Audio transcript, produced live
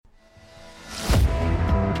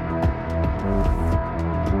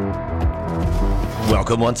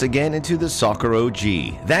Welcome once again into the Soccer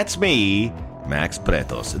OG. That's me, Max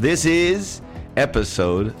Bretos. This is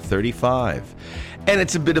episode 35. And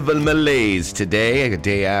it's a bit of a malaise today, a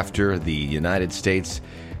day after the United States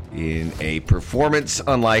in a performance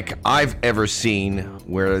unlike I've ever seen,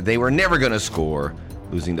 where they were never going to score,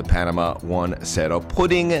 losing to Panama 1-0,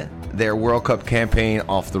 putting their World Cup campaign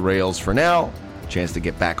off the rails for now. Chance to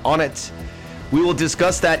get back on it. We will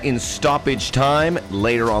discuss that in stoppage time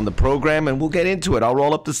later on the program, and we'll get into it. I'll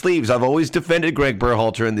roll up the sleeves. I've always defended Greg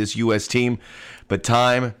Berhalter and this U.S. team, but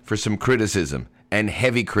time for some criticism, and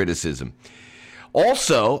heavy criticism.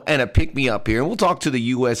 Also, and a pick-me-up here, and we'll talk to the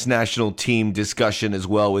U.S. national team discussion as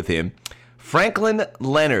well with him. Franklin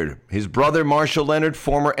Leonard, his brother Marshall Leonard,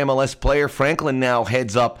 former MLS player. Franklin now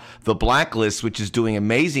heads up the Blacklist, which is doing an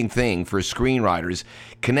amazing thing for screenwriters,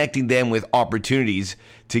 connecting them with opportunities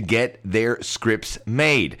to get their scripts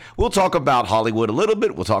made. We'll talk about Hollywood a little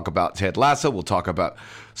bit. We'll talk about Ted Lasso. We'll talk about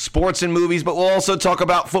sports and movies, but we'll also talk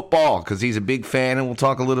about football because he's a big fan, and we'll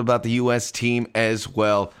talk a little about the U.S. team as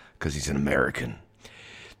well because he's an American.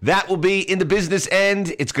 That will be in the business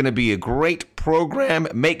end. It's going to be a great program.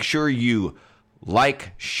 Make sure you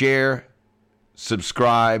like, share,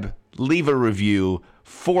 subscribe, leave a review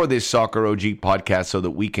for this Soccer OG podcast so that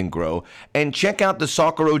we can grow. And check out the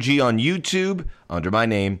Soccer OG on YouTube under my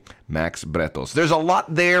name, Max Bretos. There's a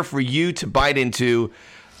lot there for you to bite into.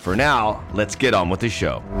 For now, let's get on with the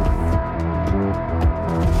show.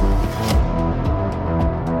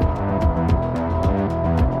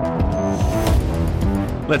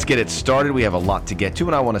 Let's get it started. We have a lot to get to,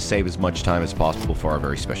 and I want to save as much time as possible for our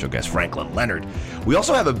very special guest, Franklin Leonard. We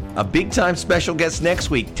also have a big-time special guest next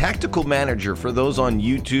week, tactical manager. For those on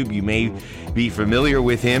YouTube, you may be familiar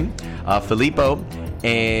with him, Filippo.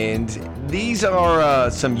 And these are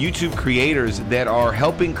some YouTube creators that are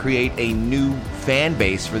helping create a new fan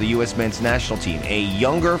base for the U.S. men's national team, a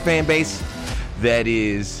younger fan base that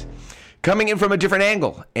is coming in from a different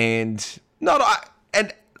angle.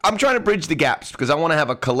 I'm trying to bridge the gaps because I want to have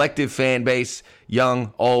a collective fan base,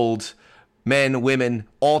 young, old, men, women,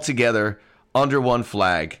 all together under one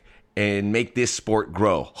flag and make this sport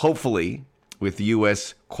grow. Hopefully, with the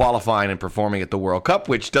U.S. qualifying and performing at the World Cup,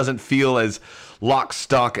 which doesn't feel as lock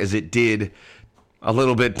stock as it did a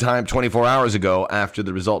little bit 24 hours ago after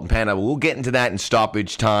the result in Panama. We'll get into that in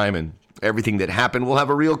stoppage time and everything that happened. We'll have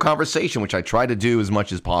a real conversation, which I try to do as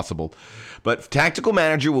much as possible. But Tactical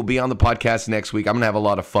Manager will be on the podcast next week. I'm going to have a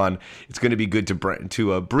lot of fun. It's going to be good to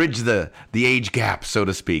bridge the age gap, so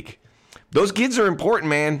to speak. Those kids are important,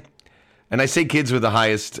 man. And I say kids with the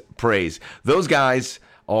highest praise. Those guys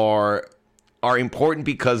are important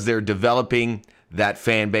because they're developing that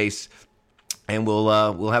fan base. And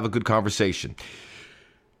we'll have a good conversation.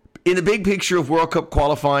 In the big picture of World Cup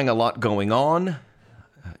qualifying, a lot going on.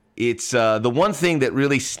 It's the one thing that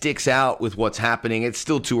really sticks out with what's happening. It's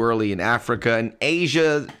still too early in Africa and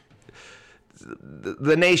Asia.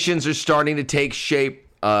 The nations are starting to take shape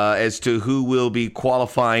as to who will be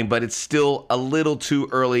qualifying, but it's still a little too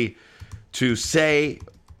early to say.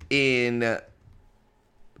 Let's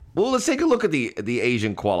take a look at the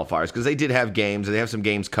Asian qualifiers because they did have games. They have some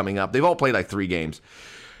games coming up. They've all played like 3 games.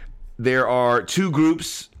 There are 2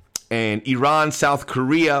 groups, and Iran, South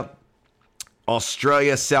Korea,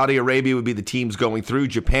 Australia, Saudi Arabia would be the teams going through.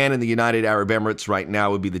 Japan and the United Arab Emirates right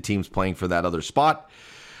now would be the teams playing for that other spot.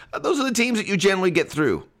 Those are the teams that you generally get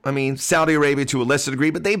through. I mean, Saudi Arabia to a lesser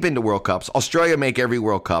degree, but they've been to World Cups. Australia make every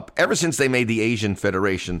World Cup. Ever since they made the Asian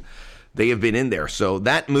Federation, they have been in there. So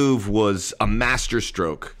that move was a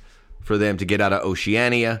masterstroke for them to get out of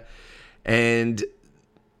Oceania. And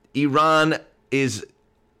Iran is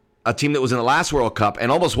a team that was in the last World Cup and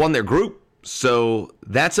almost won their group. So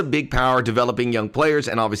that's a big power, developing young players,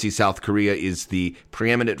 and obviously South Korea is the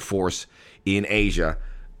preeminent force in Asia.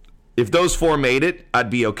 If those 4 made it, I'd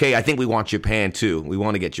be okay. I think we want Japan too. We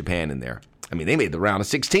want to get Japan in there. I mean, they made the round of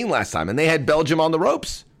 16 last time, and they had Belgium on the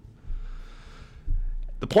ropes.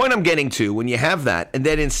 The point I'm getting to, when you have that, and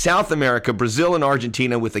then in South America, Brazil and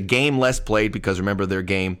Argentina with a game less played, because remember their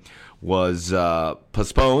game was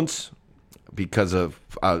postponed because of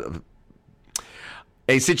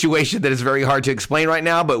a situation that is very hard to explain right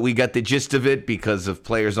now, but we got the gist of it because of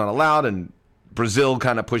players not allowed and Brazil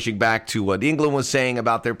kind of pushing back to what England was saying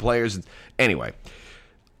about their players. Anyway,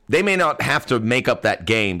 they may not have to make up that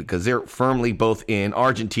game because they're firmly both in.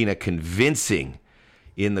 Argentina convincing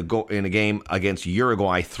in a game against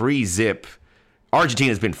Uruguay 3-0.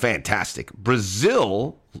 Argentina's been fantastic.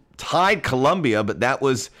 Brazil tied Colombia, but that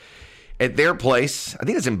was at their place. I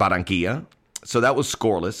think it's in Barranquilla. So that was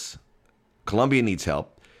scoreless. Colombia needs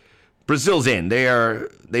help. Brazil's in.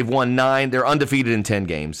 They've won 9. They're undefeated in 10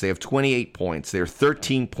 games. They have 28 points. They're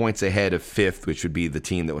 13 points ahead of 5th, which would be the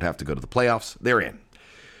team that would have to go to the playoffs. They're in.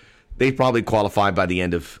 They probably qualify by the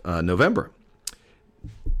end of November.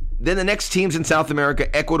 Then the next teams in South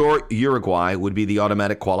America, Ecuador, Uruguay would be the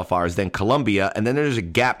automatic qualifiers, then Colombia, and then there's a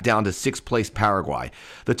gap down to 6th place Paraguay.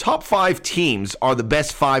 The top 5 teams are the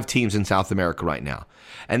best 5 teams in South America right now,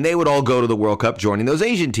 and they would all go to the World Cup joining those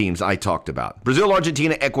Asian teams I talked about. Brazil,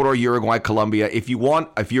 Argentina, Ecuador, Uruguay, Colombia. If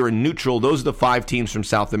you're a neutral, those are the 5 teams from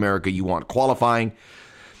South America you want qualifying.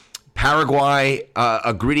 Paraguay,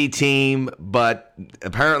 a gritty team, but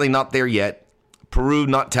apparently not there yet. Peru,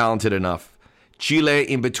 not talented enough.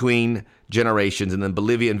 Chile in between generations, and then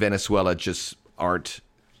Bolivia and Venezuela just aren't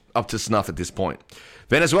up to snuff at this point.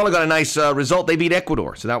 Venezuela got a nice result. They beat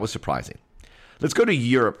Ecuador, so that was surprising. Let's go to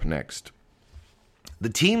Europe next. The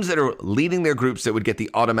teams that are leading their groups that would get the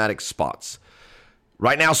automatic spots.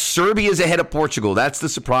 Right now, Serbia is ahead of Portugal. That's the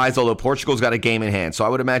surprise, although Portugal's got a game in hand. So I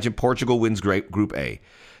would imagine Portugal wins Group A.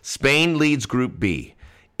 Spain leads Group B.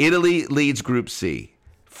 Italy leads Group C.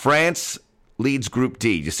 France leads Group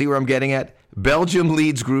D. You see where I'm getting at? Belgium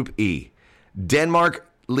leads Group E. Denmark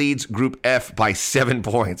leads Group F by 7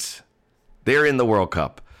 points. They're in the World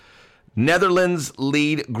Cup. Netherlands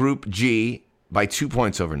lead Group G by 2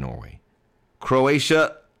 points over Norway.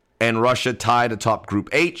 Croatia and Russia tied atop Group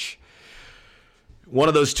H. One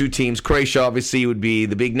of those 2 teams, Croatia obviously would be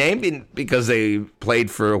the big name because they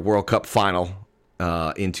played for a World Cup final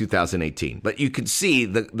in 2018. But you can see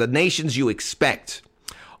the nations you expect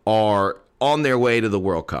are on their way to the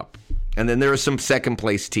World Cup. And then there are some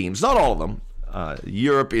second-place teams. Not all of them.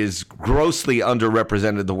 Europe is grossly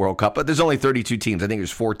underrepresented in the World Cup, but there's only 32 teams. I think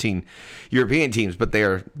there's 14 European teams, but they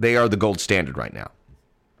are the gold standard right now.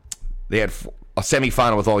 They had a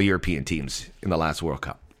semifinal with all European teams in the last World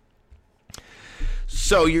Cup.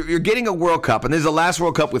 So you're getting a World Cup, and this is the last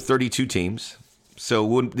World Cup with 32 teams.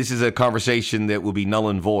 So this is a conversation that will be null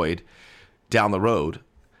and void down the road.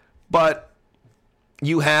 But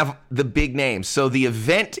you have the big names. So the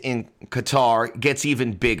event in Qatar gets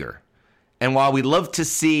even bigger. And while we love to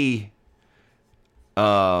see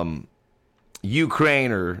Ukraine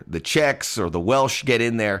or the Czechs or the Welsh get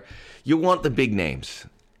in there, you want the big names.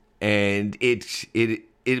 And it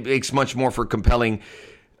makes much more for compelling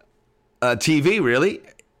TV, really,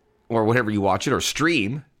 or whatever you watch it, or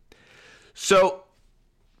stream. So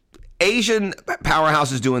Asian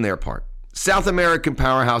powerhouses doing their part. South American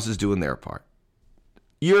powerhouses doing their part.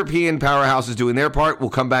 European powerhouses doing their part.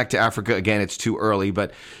 We'll come back to Africa again. It's too early,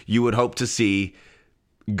 but you would hope to see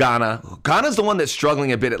Ghana. Ghana's the one that's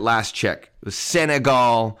struggling a bit at last check.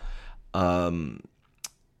 Senegal, South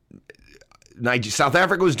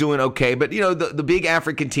Africa was doing okay, but the big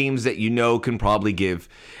African teams that can probably give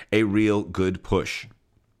a real good push.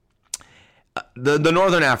 The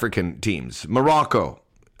Northern African teams, Morocco,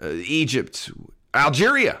 Egypt,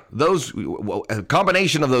 Algeria, a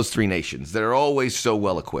combination of those 3 nations that are always so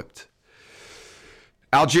well equipped.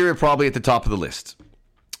 Algeria probably at the top of the list.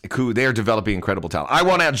 They're developing incredible talent. I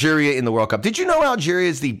want Algeria in the World Cup. Did you know Algeria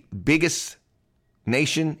is the biggest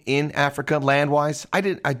nation in Africa land-wise? I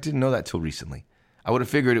didn't know that till recently. I would have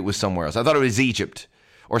figured it was somewhere else. I thought it was Egypt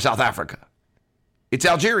or South Africa. It's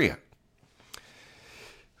Algeria.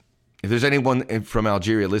 If there's anyone from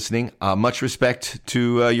Algeria listening, much respect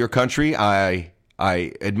to your country. I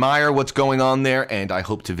admire what's going on there, and I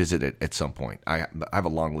hope to visit it at some point. I have a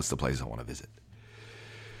long list of places I want to visit.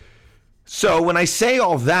 So when I say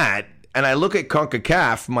all that, and I look at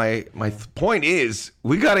CONCACAF, my point is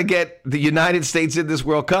we got to get the United States in this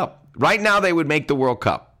World Cup. Right now, they would make the World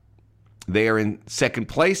Cup. They are in second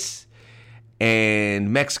place,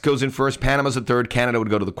 and Mexico's in first. Panama's in third. Canada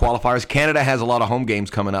would go to the qualifiers. Canada has a lot of home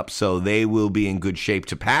games coming up, so they will be in good shape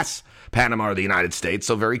to pass Panama or the United States,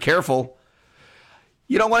 so very careful.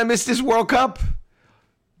 You don't want to miss this World Cup.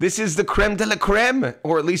 This is the creme de la creme,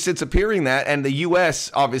 or at least it's appearing that. And the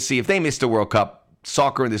U.S., obviously, if they missed the World Cup,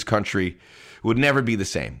 soccer in this country would never be the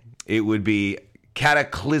same. It would be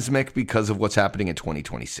cataclysmic because of what's happening in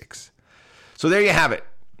 2026. So there you have it.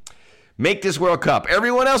 Make this World Cup.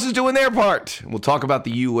 Everyone else is doing their part. We'll talk about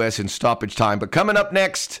the U.S. in stoppage time. But coming up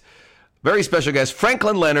next, very special guest,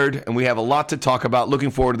 Franklin Leonard, and we have a lot to talk about.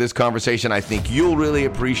 Looking forward to this conversation. I think you'll really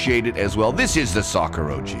appreciate it as well. This is the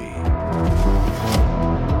Soccer OG.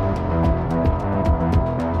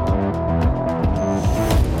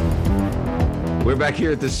 We're back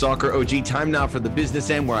here at the Soccer OG. Time now for the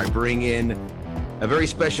business end, where I bring in a very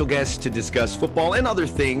special guest to discuss football and other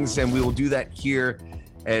things, and we will do that here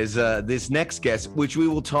as this next guest, which we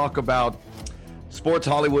will talk about Sports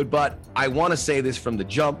Hollywood, but I want to say this from the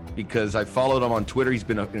jump because I followed him on Twitter. He's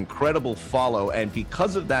been an incredible follow, and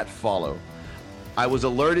because of that follow, I was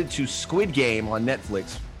alerted to Squid Game on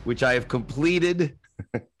Netflix, which I have completed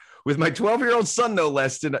with my 12-year-old son, no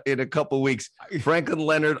less, in a couple weeks. Franklin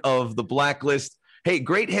Leonard of the Blacklist. Hey,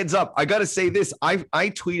 great heads up. I got to say this. I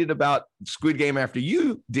tweeted about Squid Game after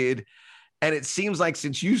you did, and it seems like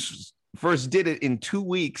since you first did it in 2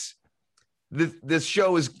 weeks, this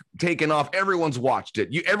show is taken off. Everyone's watched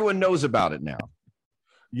it. Everyone knows about it now.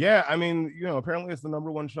 Yeah, I mean, apparently it's the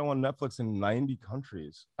 #1 show on Netflix in 90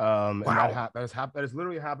 countries. Wow. And that has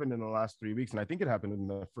literally happened in the last 3 weeks, and I think it happened in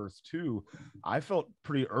the first 2. I felt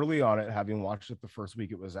pretty early on it, having watched it the first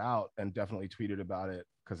week it was out, and definitely tweeted about it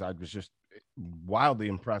because I was just wildly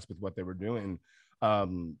impressed with what they were doing.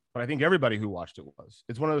 But I think everybody who watched it was.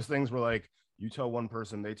 It's one of those things where, like, you tell one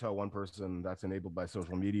person, they tell one person. That's enabled by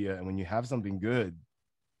social media, and when you have something good,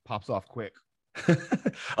 pops off quick.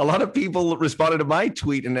 A lot of people responded to my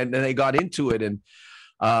tweet, and then they got into it. And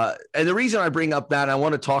the reason I bring up that, I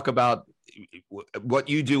want to talk about what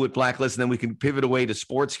you do with Blacklist, and then we can pivot away to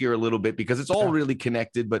sports here a little bit because it's all really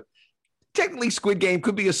connected. But technically, Squid Game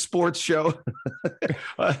could be a sports show,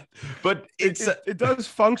 but it does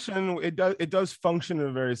function. It does function in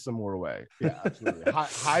a very similar way. Yeah, absolutely.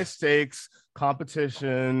 High stakes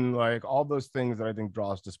competition, like all those things that I think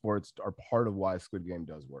draw us to sports, are part of why Squid Game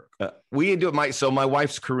does work. We do it. My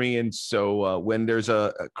wife's Korean, so when there's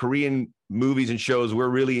a Korean movies and shows, we're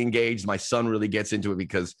really engaged. My son really gets into it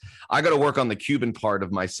because I got to work on the Cuban part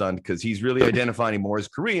of my son because he's really identifying more as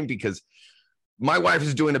Korean because my wife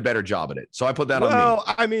is doing a better job at it. So I put that on me. Well,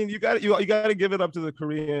 I mean, you got to give it up to the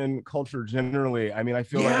Korean culture generally. I mean, I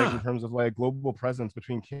feel like in terms of like global presence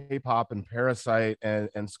between K-pop and Parasite and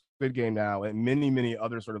Squid Game now, and many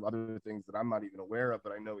other things that I'm not even aware of,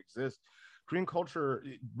 but I know exist. Korean culture,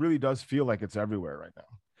 it really does feel like it's everywhere right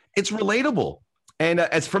now. It's relatable. And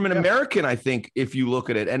as from an American, I think if you look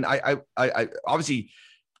at it, and I obviously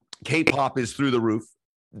K-pop is through the roof.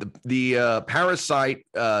 The Parasite,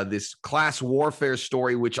 this class warfare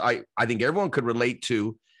story, which I think everyone could relate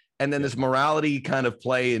to, and then this morality kind of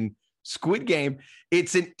play in Squid Game,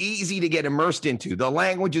 it's an easy to get immersed into. The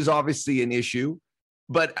language is obviously an issue,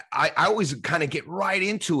 but I always kind of get right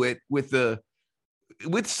into it with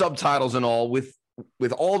subtitles and all, with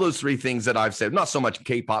all those three things that I've said. Not so much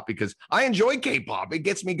K-pop because I enjoy K-pop; it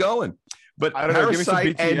gets me going. But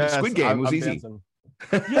Parasite and Squid Game was easy. Dancing.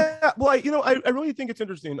 Yeah, well, I really think it's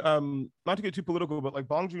interesting. Not to get too political, but like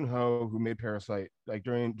Bong Joon-ho, who made Parasite, like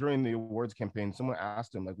during the awards campaign, someone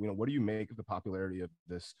asked him, like, what do you make of the popularity of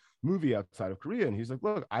this movie outside of Korea? And he's like,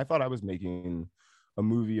 look, I thought I was making a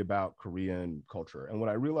movie about Korean culture, and what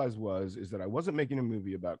I realized is that I wasn't making a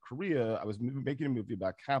movie about Korea. I was making a movie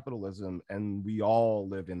about capitalism, and we all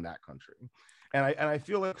live in that country. And I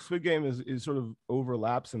feel like Squid Game is sort of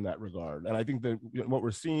overlaps in that regard. And I think that what we're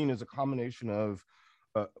seeing is a combination of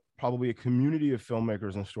probably a community of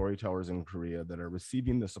filmmakers and storytellers in Korea that are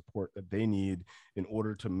receiving the support that they need in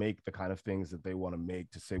order to make the kind of things that they want to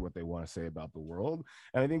make, to say what they want to say about the world.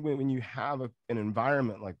 And I think when you have an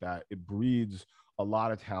environment like that, it breeds a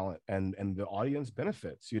lot of talent, and the audience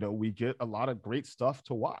benefits. We get a lot of great stuff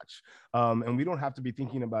to watch, and we don't have to be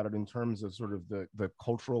thinking about it in terms of sort of the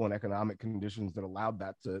cultural and economic conditions that allowed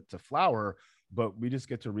that to flower, but we just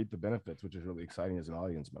get to reap the benefits, which is really exciting as an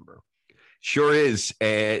audience member. Sure is,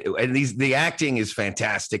 and the acting is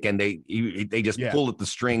fantastic, and they just pull at the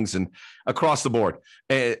strings and across the board.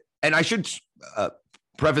 And I should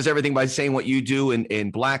preface everything by saying what you do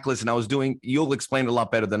in Blacklist, and you'll explain it a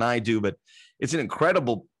lot better than I do, but it's an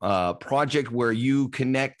incredible project where you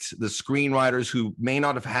connect the screenwriters who may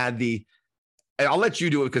not have had I'll let you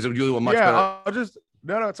do it because you'll do a much better.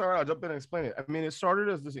 No, it's all right. I'll jump in and explain it. I mean, it started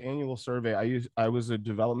as this annual survey. I was a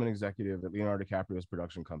development executive at Leonard DiCaprio's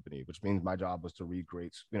production company, which means my job was to read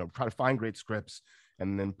try to find great scripts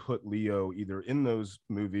and then put Leo either in those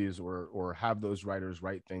movies or have those writers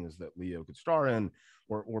write things that Leo could star in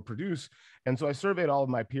or produce. And so I surveyed all of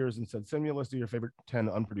my peers and said, send me a list of your favorite 10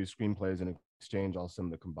 unproduced screenplays. In exchange, I'll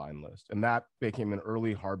send the combined list. And that became an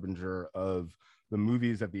early harbinger of the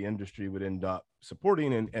movies that the industry would end up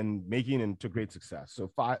supporting and making into great success.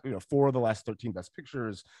 So 4 of the last 13 Best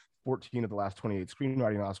Pictures, 14 of the last 28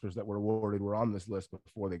 screenwriting Oscars that were awarded were on this list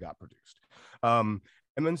before they got produced.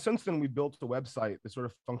 And then since then, we built a website that sort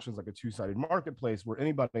of functions like a two-sided marketplace where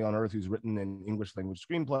anybody on earth who's written an English language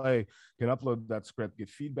screenplay can upload that script, get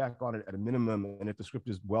feedback on it at a minimum. And if the script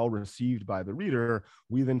is well received by the reader,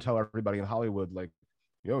 we then tell everybody in Hollywood, like,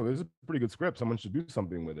 yo, this is a pretty good script. Someone should do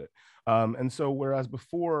something with it. And so, whereas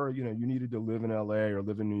before, you know, you needed to live in LA or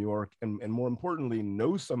live in New York, and more importantly,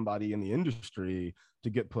 know somebody in the industry to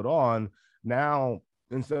get put on. Now,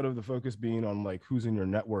 instead of the focus being on like who's in your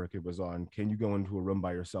network, it was on, can you go into a room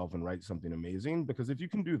by yourself and write something amazing? Because if you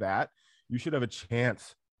can do that, you should have a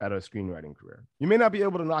chance at a screenwriting career. You may not be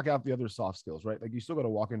able to knock out the other soft skills, right? Like you still got to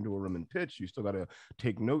walk into a room and pitch, you still got to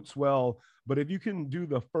take notes well, but if you can do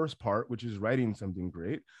the first part, which is writing something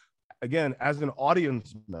great, again, as an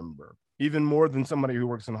audience member, even more than somebody who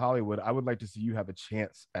works in Hollywood, I would like to see you have a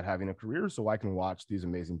chance at having a career so I can watch these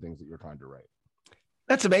amazing things that you're trying to write.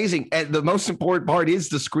 That's amazing. And the most important part is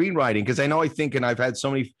the screenwriting, because I know, I think, and I've had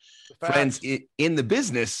so many friends in the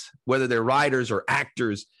business, whether they're writers or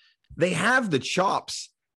actors, they have the chops.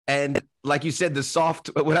 And like you said, how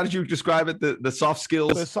did you describe it? The soft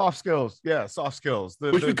skills? The soft skills. Yeah, soft skills.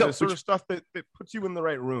 The sort of stuff that puts you in the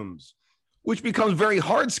right rooms. Which becomes very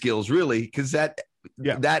hard skills, really, because that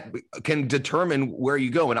can determine where you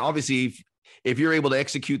go. And obviously, if you're able to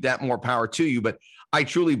execute that, more power to you. But I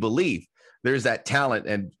truly believe there's that talent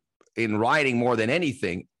and in writing more than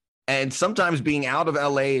anything. And sometimes being out of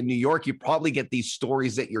LA and New York, you probably get these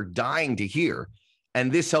stories that you're dying to hear.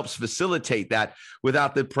 And this helps facilitate that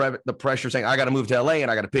without the pressure saying, I got to move to LA and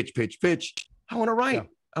I got to pitch. I want to write. Yeah.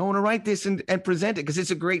 I want to write this and present it because it's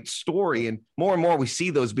a great story. And more we see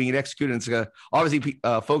those being executed. And it's obviously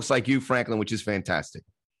folks like you, Franklin, which is fantastic.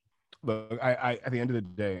 Look, I at the end of the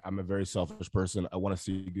day, I'm a very selfish person. I want to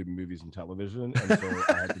see good movies and television, and so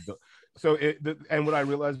I had to and what I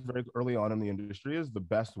realized very early on in the industry is the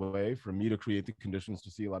best way for me to create the conditions to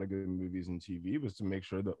see a lot of good movies and TV was to make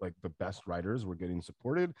sure that like the best writers were getting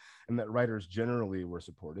supported, and that writers generally were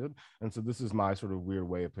supported. And so this is my sort of weird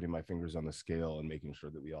way of putting my fingers on the scale and making sure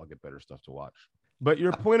that we all get better stuff to watch. But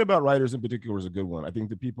your point about writers in particular is a good one. I think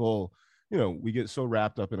that people, you know, we get so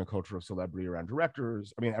wrapped up in a culture of celebrity around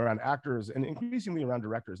around actors, and increasingly around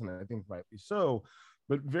directors, and I think rightly so.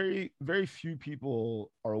 But very, very few people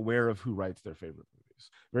are aware of who writes their favorite movies.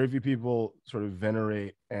 Very few people sort of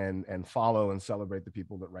venerate and follow and celebrate the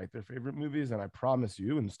people that write their favorite movies. And I promise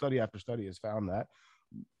you, and study after study has found that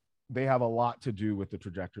they have a lot to do with the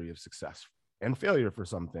trajectory of success and failure for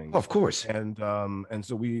some things. Of course. And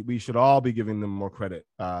so we should all be giving them more credit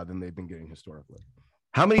than they've been getting historically.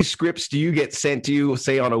 How many scripts do you get sent to you,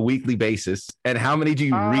 say, on a weekly basis? And how many do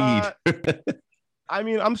you read? I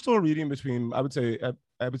mean, I'm still reading between, I would say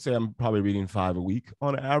I'm probably reading 5 a week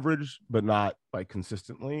on average, but not like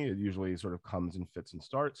consistently. It usually sort of comes in fits and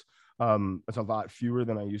starts. It's a lot fewer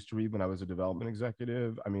than I used to read when I was a development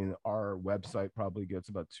executive. I mean, our website probably gets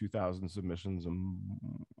about 2,000 submissions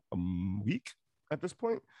a week at this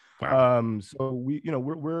point. Wow. So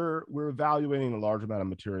we're evaluating a large amount of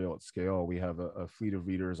material at scale. We have a fleet of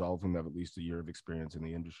readers, all of whom have at least a year of experience in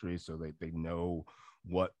the industry, so they know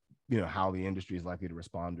what, how the industry is likely to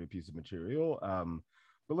respond to a piece of material.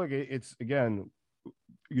 But look, it's again,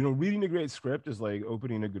 reading a great script is like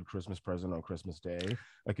opening a good Christmas present on Christmas Day,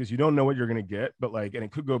 because you don't know what you're going to get, but like, and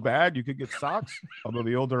it could go bad. You could get socks. Although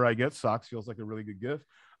the older I get, socks feels like a really good gift.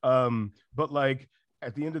 But like,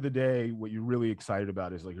 at the end of the day, what you're really excited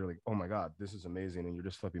about is like, you're like, oh my God, this is amazing. And you're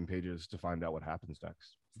just flipping pages to find out what happens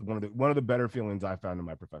next. It's one of the better feelings I found in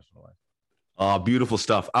my professional life. Oh, beautiful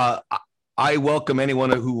stuff. I welcome anyone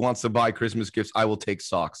who wants to buy Christmas gifts. I will take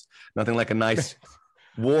socks. Nothing like a nice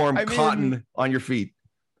warm cotton on your feet.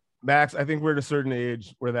 Max, I think we're at a certain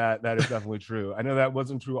age where that is definitely true. I know that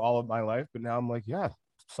wasn't true all of my life, but now I'm like, yeah,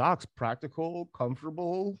 socks, practical,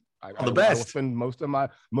 comfortable. The best. I spend most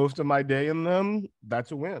of my day in them.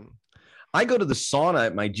 That's a win. I go to the sauna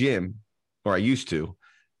at my gym, or I used to,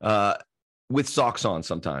 with socks on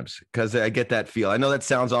sometimes, because I get that feel. I know that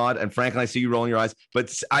sounds odd, and Franklin, I see you rolling your eyes,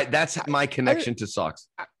 but that's my connection to socks.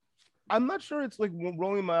 I'm not sure it's like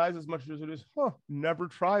rolling my eyes as much as it is, never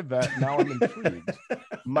tried that. Now I'm intrigued.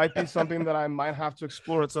 Might be something that I might have to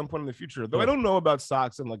explore at some point in the future. Though I don't know about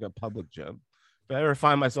socks in like a public gym. If I ever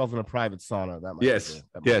find myself in a private sauna, that might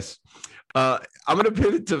yes. I'm going to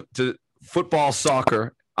pivot to football,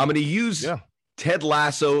 soccer. I'm going to use Ted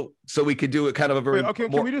Lasso so we could do it kind of a very. Okay,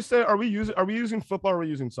 can we just say, are we using football or are we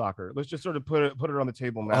using soccer? Let's just sort of put it on the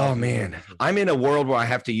table now. Oh man, I'm in a world where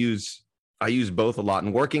I use both a lot,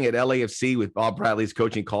 and working at LAFC with Bob Bradley's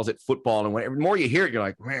coaching calls it football. And the more you hear it, you're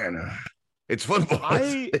like, man, it's football.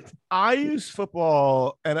 I use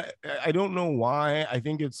football, and I don't know why. I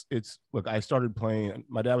think it's look, I started playing.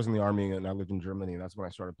 My dad was in the army, and I lived in Germany, and that's when I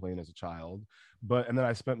started playing as a child. And then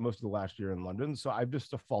I spent most of the last year in London, so I've just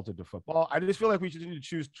defaulted to football. I just feel like we should need to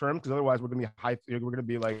choose terms, because otherwise we're going to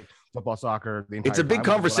be like football, soccer. It's a big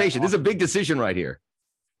conversation. This is a big decision right here.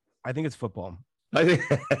 I think it's football. I think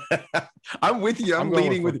I'm with you. I'm going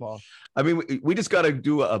leading with. football. I mean, we just got to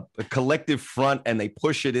do a collective front, and they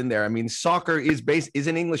push it in there. I mean, soccer is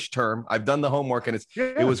an English term. I've done the homework, and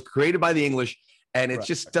it was created by the English, and it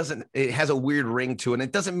just doesn't. It has a weird ring to it, and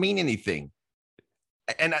it doesn't mean anything.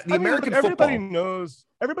 And the American everybody football.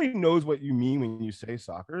 everybody knows what you mean when you say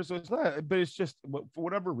soccer. So it's not, but it's just for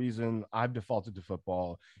whatever reason, I've defaulted to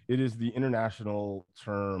football. It is the international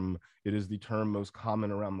term. It is the term most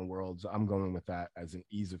common around the world. So I'm going with that as an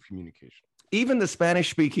ease of communication. Even the Spanish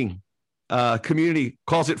speaking community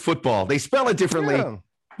calls it football. They spell it differently,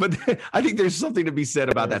 but I think there's something to be said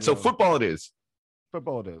about that. So football it is.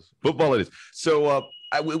 Football it is. Football it is. So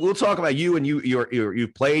we'll talk about you, and you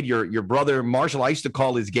played your brother Marshall. I used to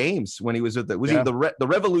call his games when he was at he the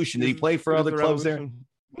Revolution. Did he play for other clubs there?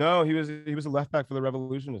 No, he was a left back for the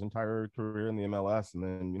Revolution his entire career in the MLS, and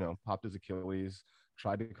then popped his Achilles,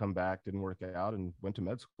 tried to come back, didn't work out, and went to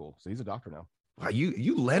med school. So he's a doctor now. Wow,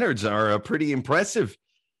 you Leonards are pretty impressive.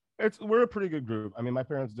 We're a pretty good group. I mean, my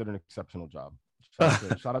parents did an exceptional job.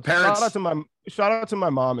 Shout out to my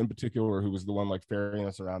mom in particular, who was the one like ferrying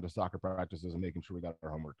us around to soccer practices and making sure we got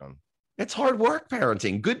our homework done. It's hard work,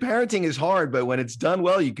 parenting. Good parenting is hard, but when it's done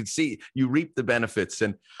well, you can see you reap the benefits.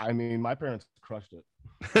 And I mean, my parents crushed it.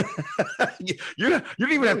 you don't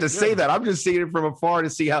even have to say that. I'm just seeing it from afar to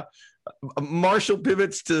see how Marshall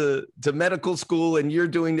pivots to medical school, and you're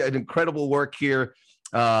doing an incredible work here,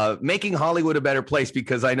 making Hollywood a better place,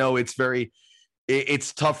 because I know it's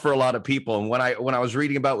tough for a lot of people. And when I was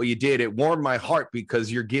reading about what you did, it warmed my heart,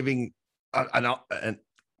 because you're giving an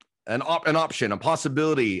option, a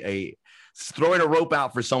possibility, throwing a rope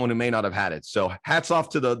out for someone who may not have had it. So hats off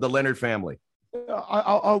to the Leonard family.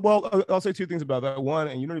 I'll say two things about that. One,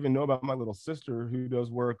 and you don't even know about my little sister, who does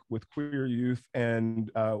work with queer youth and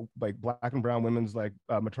like Black and brown women's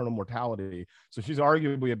maternal mortality. So she's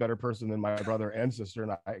arguably a better person than my brother and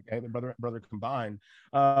sister, and brother combined.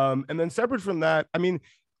 And then separate from that, I mean,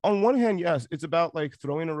 on one hand, yes, it's about like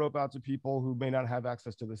throwing a rope out to people who may not have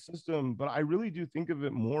access to the system, but I really do think of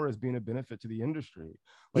it more as being a benefit to the industry.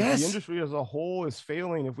 Like the industry as a whole is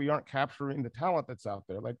failing if we aren't capturing the talent that's out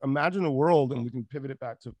there. Like imagine a world, and we can pivot it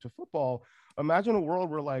back to football. Imagine a world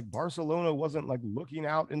where like Barcelona wasn't like looking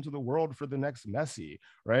out into the world for the next Messi,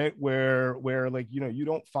 right? Where like, you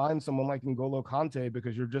don't find someone like N'Golo Kante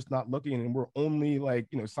because you're just not looking, and we're only like,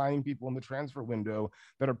 signing people in the transfer window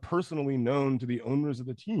that are personally known to the owners of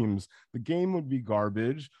the teams. The game would be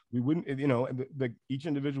garbage. We wouldn't, each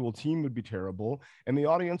individual team would be terrible, and the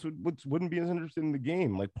audience wouldn't be as interested in the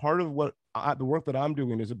game. Like part of what the work that I'm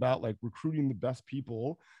doing is about like recruiting the best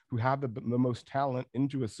people who have the most talent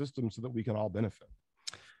into a system so that we can all benefit.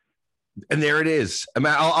 And there it is. I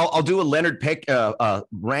mean, I'll do a Leonard Peck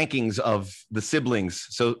rankings of the siblings.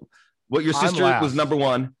 So what your sister was number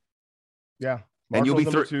one. Yeah. Marshall's and you'll be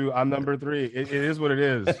number two. I'm number three. It is what it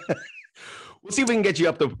is. We'll see if we can get you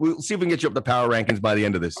up the power rankings by the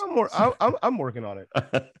end of this. I'm working on it.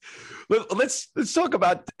 Let's talk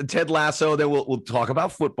about Ted Lasso. Then we'll talk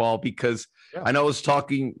about football, because I know I was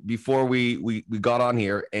talking before we got on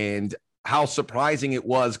here, and how surprising it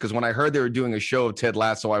was, because when I heard they were doing a show of Ted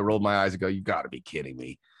Lasso, I rolled my eyes and go, "You got to be kidding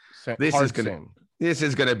me! This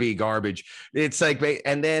is gonna be garbage." It's like,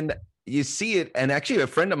 and then you see it, and actually a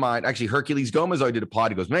friend of mine, Hercules Gomez, I did a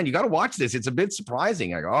pod. He goes, "Man, you got to watch this. It's a bit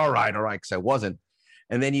surprising." I go, all right, because I wasn't.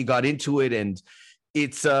 And then you got into it, and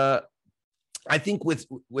it's I think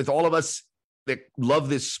with all of us that love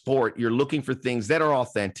this sport, you're looking for things that are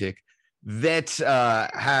authentic, that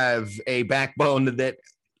have a backbone that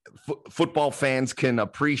football fans can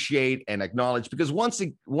appreciate and acknowledge, because once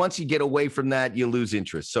you get away from that, you lose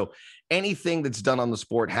interest. So anything that's done on the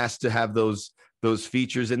sport has to have those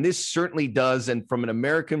features, and this certainly does. And from an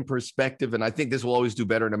American perspective, and I think this will always do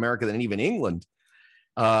better in America than even England,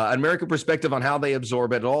 an American perspective on how they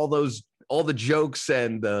absorb it, all the jokes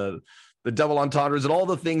and the double entendres and all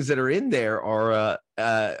the things that are in there are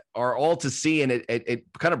all to see, and it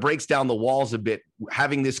kind of breaks down the walls a bit,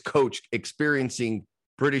 having this coach experiencing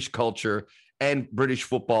British culture and British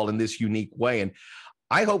football in this unique way. And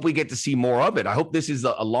I hope we get to see more of it. I hope this is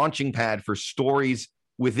a launching pad for stories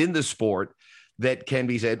within the sport that can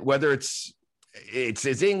be said, whether it's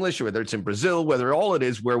English, or whether it's in Brazil, whether all it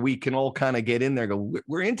is, where we can all kind of get in there and go,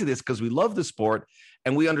 we're into this because we love the sport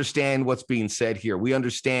and we understand what's being said here. We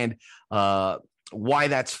understand why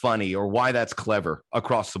that's funny or why that's clever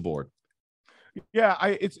across the board. Yeah,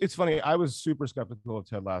 it's funny. I was super skeptical of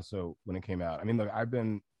Ted Lasso when it came out. I mean, look, I've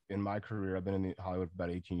been in my career, I've been in Hollywood for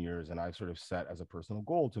about 18 years, and I've sort of set as a personal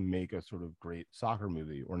goal to make a sort of great soccer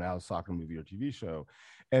movie, or now soccer movie or TV show.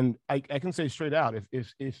 And I can say straight out,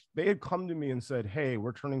 if they had come to me and said, "Hey,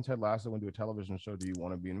 we're turning Ted Lasso into a television show. Do you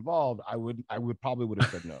want to be involved?" I would probably would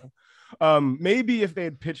have said no. Maybe if they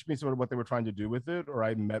had pitched me sort of what they were trying to do with it, or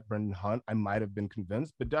I met Brendan Hunt, I might have been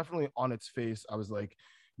convinced. But definitely on its face, I was like,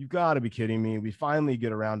 "You got to be kidding me!" We finally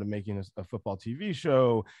get around to making a football TV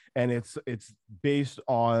show, and it's based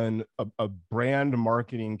on a brand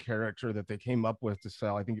marketing character that they came up with to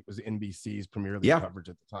sell. I think it was NBC's Premier League coverage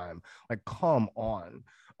at the time. Like, come on.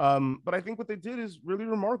 But I think what they did is really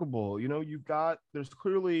remarkable. You know, there's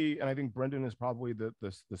clearly, and I think Brendan is probably the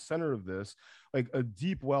center of this, like a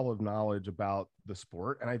deep well of knowledge about the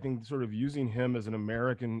sport. And I think sort of using him as an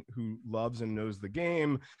American who loves and knows the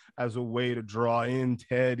game as a way to draw in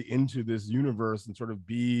Ted into this universe and sort of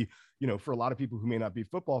be, you know, for a lot of people who may not be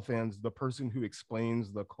football fans, the person who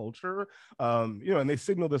explains the culture. You know, and they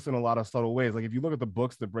signal this in a lot of subtle ways. Like if you look at the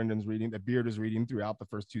books that Brendan's reading, that Beard is reading throughout the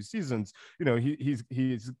first 2 seasons, you know, he's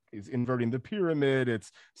inverting the pyramid.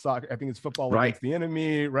 It's soccer. I think it's football against the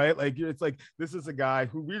enemy, right? Like it's like, this is a guy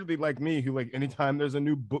who, weirdly like me, who like anytime there's a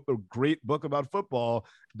new book, a great book about football,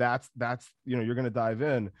 that's you know, you're going to dive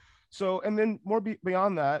in. So, and then more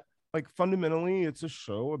beyond that, like fundamentally, it's a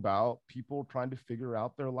show about people trying to figure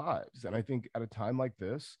out their lives. And I think at a time like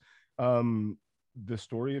this, the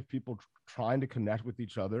story of people trying to connect with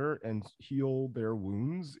each other and heal their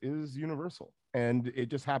wounds is universal. And it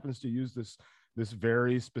just happens to use this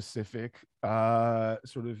very specific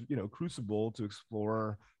sort of, you know, crucible to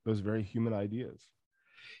explore those very human ideas.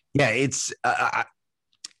 Yeah, it's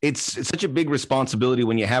such a big responsibility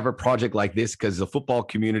when you have a project like this, because the football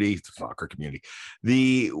community, the soccer community,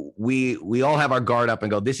 we all have our guard up and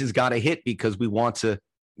go, this has got to hit because we want to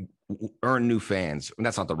earn new fans. And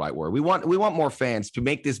that's not the right word. We want more fans to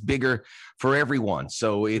make this bigger for everyone.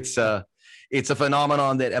 So it's a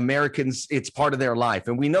phenomenon that Americans, it's part of their life.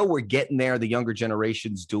 And we know we're getting there. The younger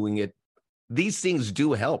generation's doing it. These things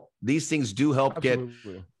do help. These things do help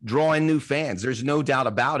Absolutely. Get drawing new fans. There's no doubt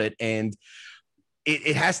about it. And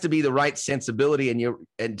it has to be the right sensibility,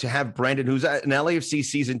 and to have Brendan, who's an LAFC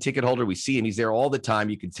season ticket holder, we see him, he's there all the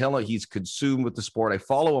time. You can tell he's consumed with the sport. I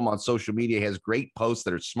follow him on social media. He has great posts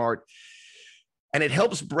that are smart, and it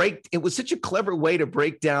helps it was such a clever way to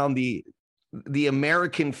break down the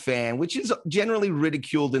American fan, which is generally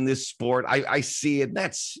ridiculed in this sport. I see it.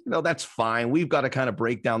 That's fine. We've got to kind of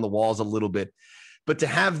break down the walls a little bit, but to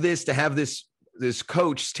have this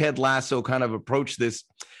coach, Ted Lasso, kind of approach this,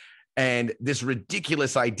 and this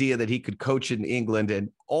ridiculous idea that he could coach in England, and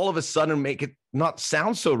all of a sudden make it not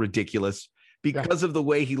sound so ridiculous because of the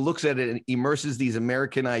way he looks at it and immerses these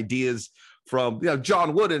American ideas from, you know,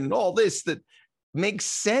 John Wooden and all this, that makes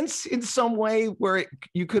sense in some way where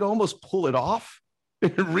you could almost pull it off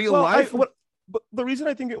in real life. But the reason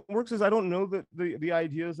I think it works is I don't know that the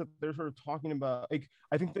ideas that they're sort of talking about, like,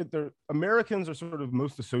 I think that Americans are sort of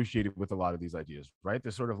most associated with a lot of these ideas, right?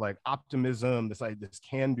 This sort of like optimism, this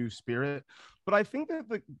can-do spirit. But I think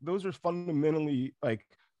that those are fundamentally like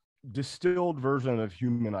distilled version of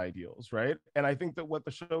human ideals, right? And I think that what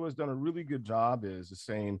the show has done a really good job is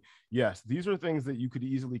saying, yes, these are things that you could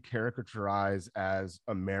easily caricaturize as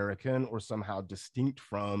American or somehow distinct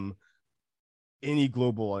from any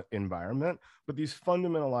global environment, but these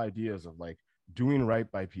fundamental ideas of like doing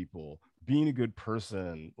right by people, being a good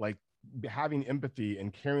person, like having empathy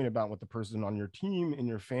and caring about what the person on your team and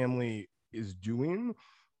your family is doing,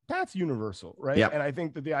 that's universal, right? Yep. And I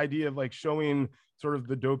think that the idea of like showing sort of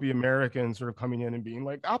the dopey American sort of coming in and being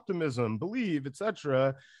like optimism, believe,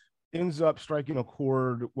 etc., ends up striking a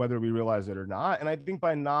chord whether we realize it or not. And I think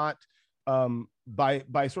by not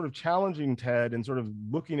by sort of challenging Ted and sort of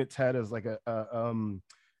looking at Ted as like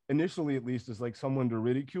initially at least as like someone to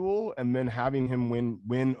ridicule, and then having him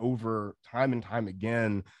win over time and time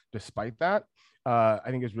again despite that, I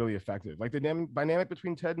think is really effective. Like the dynamic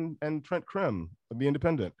between Ted and Trent Krim of The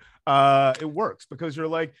Independent, it works because you're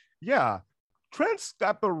like, yeah, Trent's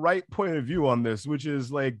got the right point of view on this, which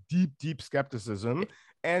is like deep skepticism.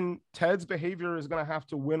 And Ted's behavior is going to have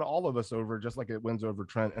to win all of us over, just like it wins over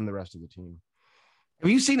Trent and the rest of the team.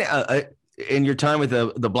 Have you seen in your time with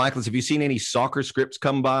the Blacklist, have you seen any soccer scripts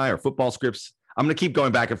come by or football scripts? I'm going to keep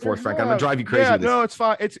going back and forth, Frank. I'm going to drive you crazy. Yeah, no, it's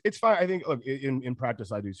fine. It's fine. I think, look, in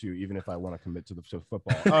practice, I do too, even if I want to commit to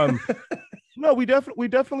football. No, we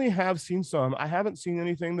definitely have seen some. I haven't seen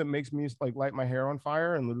anything that makes me like light my hair on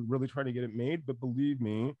fire and really try to get it made. But believe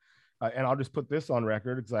me, and I'll just put this on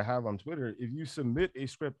record because I have on Twitter, if you submit a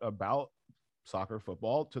script about soccer,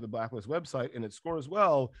 football to the Blacklist website and it scores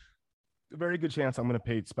well, very good chance I'm going to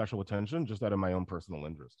pay special attention just out of my own personal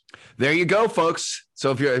interest. There you go, folks.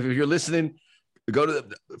 So if you're listening, go to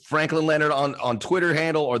the Franklin Leonard on Twitter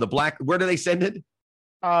handle or the Black. Where do they send it?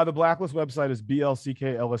 The Blacklist website is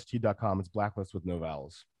blcklst.com. It's Blacklist with no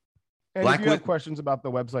vowels. And if you have questions about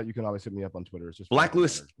the website, you can always hit me up on Twitter. It's just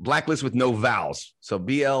Blacklist with no vowels. So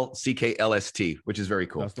BLCKLST, which is very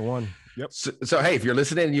cool. That's the one. Yep. So hey, if you're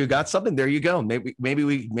listening and you got something, there you go. Maybe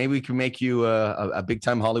we can make you a big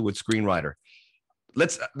time Hollywood screenwriter.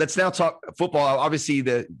 Let's now talk football. Obviously,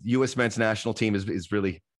 the U.S. men's national team is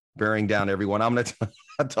really bearing down everyone. I'm going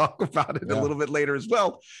to talk about it a little bit later as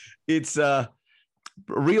well. It's a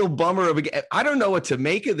real bummer. I don't know what to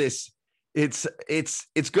make of this. It's a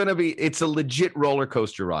legit roller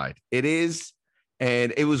coaster ride. It is.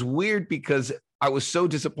 And it was weird because I was so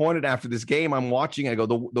disappointed after this game. I'm watching, I go,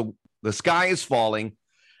 the sky is falling.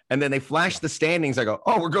 And then they flash the standings. I go,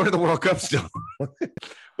 oh, we're going to the World Cup still.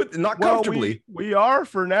 But not comfortably. We are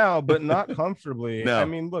for now, but not comfortably. No. I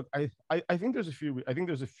mean, look, I think there's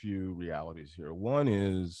a few realities here. One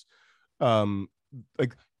is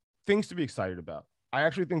like things to be excited about. I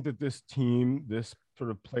actually think that this team, this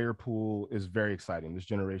sort of player pool is very exciting. This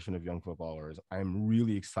generation of young footballers, I'm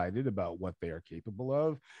really excited about what they are capable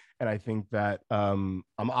of. And I think that I'm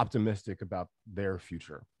optimistic about their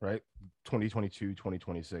future, right? 2022,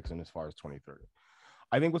 2026, and as far as 2030.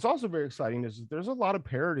 I think what's also very exciting is there's a lot of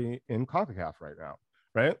parity in CONCACAF right now,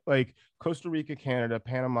 right? Like Costa Rica, Canada,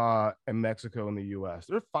 Panama, and Mexico and the US.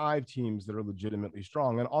 There are 5 teams that are legitimately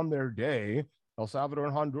strong. And on their day, El Salvador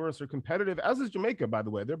and Honduras are competitive, as is Jamaica, by the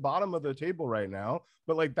way. They're bottom of the table right now,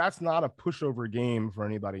 but like that's not a pushover game for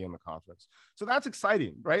anybody in the conference. So that's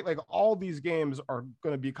exciting, right? Like all these games are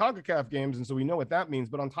going to be CONCACAF games, and so we know what that means.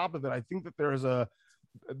 But on top of it, I think that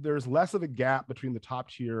there's less of a gap between the top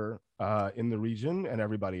tier in the region and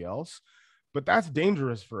everybody else, but that's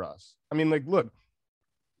dangerous for us. I mean, like, look,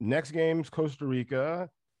 next game's Costa Rica.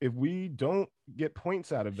 If we don't get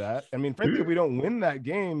points out of that, I mean, frankly, if we don't win that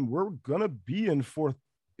game, we're going to be in 4th,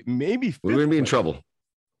 maybe 5th. We're going to be in trouble.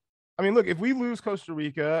 I mean, look, if we lose Costa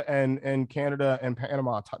Rica and Canada and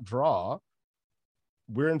Panama draw,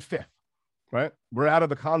 we're in 5th, right? We're out of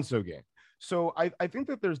the Conso game. So I think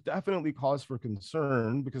that there's definitely cause for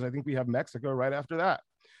concern because I think we have Mexico right after that.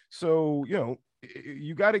 So, you know,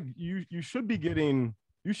 you should be getting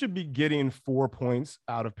 4 points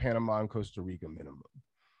out of Panama and Costa Rica minimum.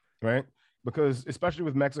 Right? Because especially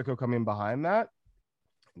with Mexico coming behind that,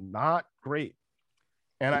 not great.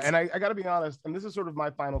 And I got to be honest, and this is sort of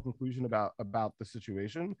my final conclusion about the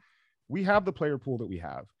situation. We have the player pool that we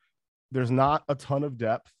have. There's not a ton of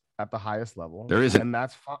depth at the highest level. There isn't. And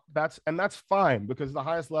that's fine because the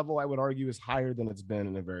highest level, I would argue, is higher than it's been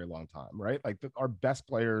in a very long time, right? Like our best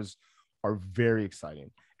players are very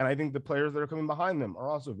exciting. And I think the players that are coming behind them are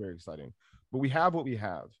also very exciting. But we have what we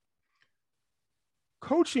have.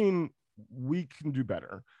 Coaching, we can do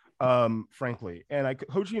better, frankly. And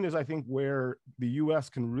coaching is, I think, where the U.S.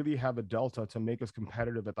 can really have a delta to make us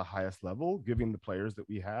competitive at the highest level, given the players that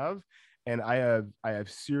we have. And I have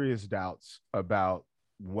serious doubts about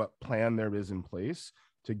what plan there is in place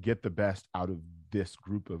to get the best out of this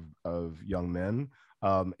group of young men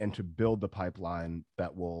and to build the pipeline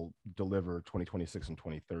that will deliver 2026 and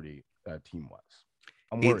 2030 team-wise.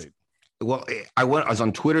 I'm worried. Well, I was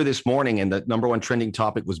on Twitter this morning, and the number one trending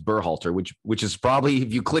topic was Berhalter, which is probably,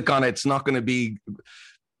 if you click on it, it's not going to be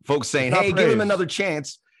folks saying, "Hey, give him another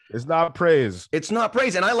chance." It's not praise. It's not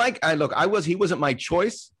praise, and he wasn't my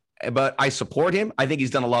choice, but I support him. I think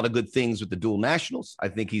he's done a lot of good things with the dual nationals. I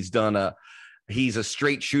think he's a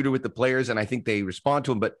straight shooter with the players, and I think they respond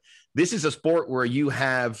to him. But this is a sport where you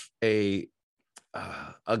have a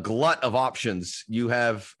glut of options. You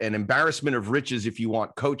have an embarrassment of riches if you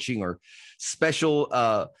want coaching or special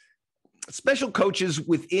coaches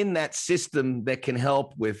within that system that can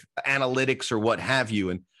help with analytics or what have you.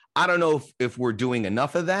 And I don't know if we're doing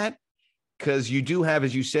enough of that, because you do have,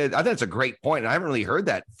 as you said, I think it's a great point. And I haven't really heard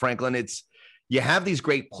that, Franklin. It's, you have these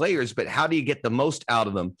great players, but how do you get the most out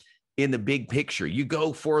of them in the big picture? You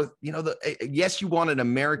go for, yes, you want an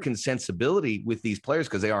American sensibility with these players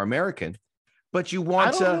because they are American. But you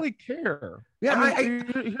want to. I don't really care. Yeah.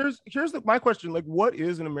 Here's my question. Like, what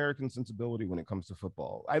is an American sensibility when it comes to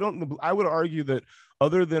football? I would argue that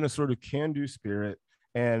other than a sort of can-do spirit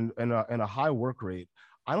and a high work rate,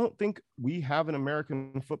 I don't think we have an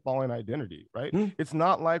American footballing identity, right? Mm. It's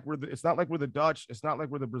not like we're the Dutch. It's not like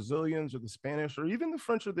we're the Brazilians or the Spanish or even the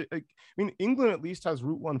French or I mean, England at least has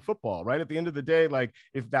Route One football, right? At the end of the day, like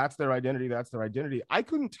if that's their identity, that's their identity. I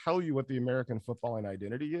couldn't tell you what the American footballing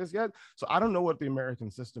identity is yet. So I don't know what the American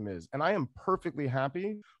system is. And I am perfectly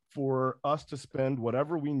happy for us to spend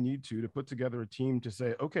whatever we need to put together a team to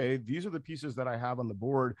say, okay, these are the pieces that I have on the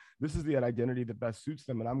board. This is the identity that best suits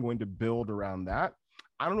them. And I'm going to build around that.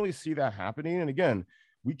 I don't really see that happening. And again,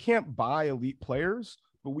 we can't buy elite players,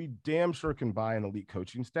 but we damn sure can buy an elite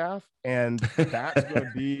coaching staff. And that's going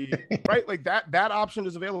to be right. Like that option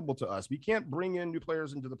is available to us. We can't bring in new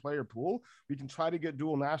players into the player pool. We can try to get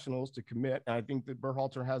dual nationals to commit. And I think that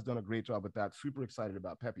Berhalter has done a great job with that. Super excited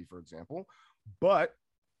about Pepe, for example, but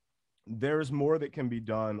there's more that can be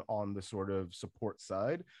done on the sort of support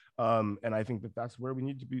side. And I think that that's where we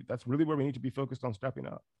need to be. That's really where we need to be focused on stepping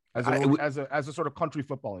up as a sort of country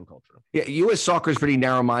footballing culture. Yeah, U.S. soccer is pretty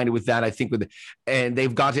narrow-minded with that, I think, and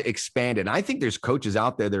they've got to expand it. And I think there's coaches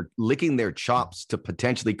out there that are licking their chops to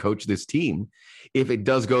potentially coach this team if it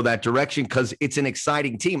does go that direction, because it's an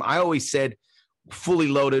exciting team. I always said fully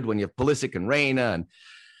loaded when you have Pulisic and Reina and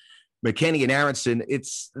McKennie and Aronson.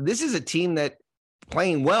 This is a team that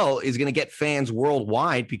playing well is going to get fans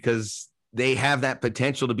worldwide because they have that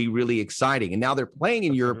potential to be really exciting. And now they're playing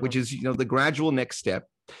in Europe, which is, the gradual next step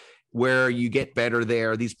where you get better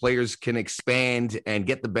there. These players can expand and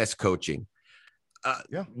get the best coaching.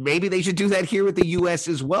 Maybe they should do that here with the U.S.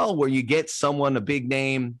 as well, where you get someone, a big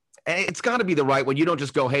name. And it's got to be the right one. You don't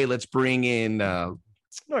just go, hey, let's bring in no,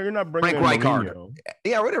 you're not bringing Frank in Rijkaard.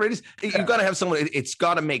 Yeah, whatever it is. Yeah. You've got to have someone. It's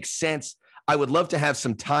got to make sense. I would love to have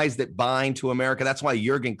some ties that bind to America. That's why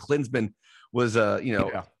Jurgen Klinsmann was a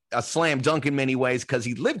slam dunk in many ways, because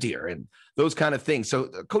he lived here and those kind of things. So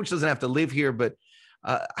a coach doesn't have to live here, but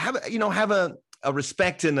have a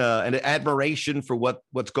respect and an admiration for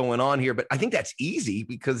what's going on here. But I think that's easy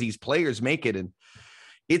because these players make it, and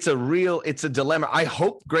it's a dilemma. I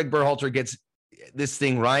hope Greg Berhalter gets this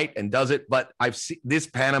thing right and does it. But I've seen this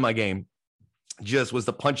Panama game just was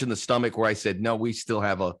the punch in the stomach where I said, no, we still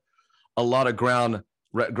have a lot of ground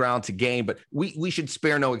to gain, but we should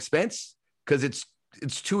spare no expense, because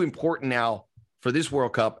it's too important now for this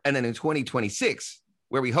World Cup. And then in 2026,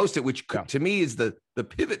 where we host it, which to me is the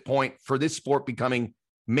pivot point for this sport becoming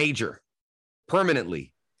major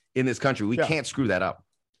permanently in this country. We can't screw that up.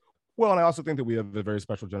 Well, and I also think that we have a very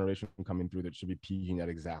special generation coming through that should be peaking at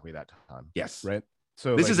exactly that time. Yes. Right.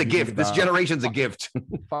 So this is a gift. This generation's a gift.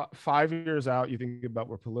 5 years out, you think about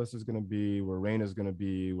where Pulisic is going to be, where Reina's going to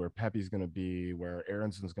be, where Pepe's going to be, where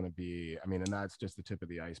Aronson's going to be. I mean, and that's just the tip of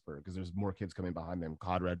the iceberg, because there's more kids coming behind them.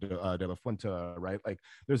 Conrad de la Fuente, right? Like,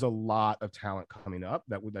 there's a lot of talent coming up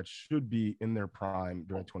that should be in their prime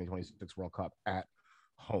during 2026 World Cup at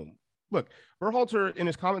home. Look, Berhalter in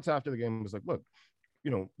his comments after the game was like, look,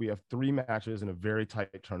 we have 3 matches in a very tight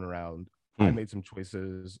turnaround. I made some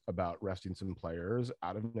choices about resting some players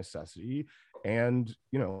out of necessity, and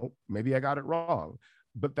maybe I got it wrong,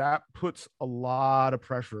 but that puts a lot of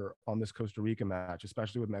pressure on this Costa Rica match,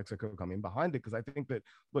 especially with Mexico coming behind it. Because I think that,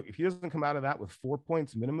 look, if he doesn't come out of that with 4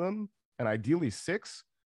 points minimum and ideally 6,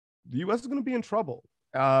 the U.S. is going to be in trouble.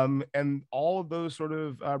 And all of those sort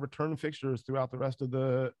of return fixtures throughout the rest of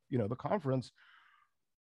the conference,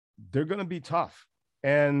 they're going to be tough.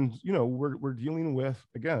 And, we're dealing with,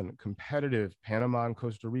 again, competitive Panama and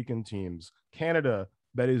Costa Rican teams, Canada,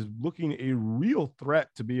 that is looking a real threat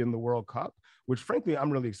to be in the World Cup, which frankly, I'm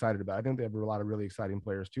really excited about. I think they have a lot of really exciting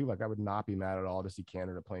players too. Like, I would not be mad at all to see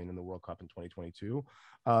Canada playing in the World Cup in 2022.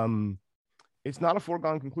 It's not a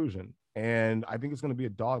foregone conclusion. And I think it's going to be a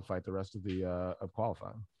dogfight the rest of the of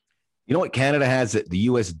qualifying. You know what Canada has that the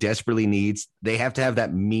U.S. desperately needs? They have to have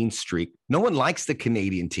that mean streak. No one likes the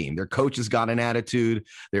Canadian team. Their coaches got an attitude.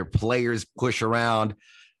 Their players push around.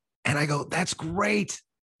 And I go, that's great.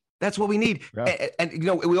 That's what we need. Yeah. And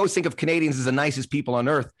we always think of Canadians as the nicest people on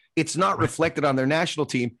earth. It's not reflected on their national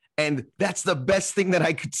team. And that's the best thing that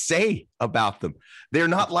I could say about them. They're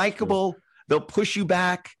not likable. They'll push you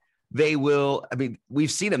back. They will. I mean, we've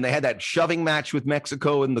seen them. They had that shoving match with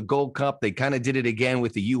Mexico in the Gold Cup. They kind of did it again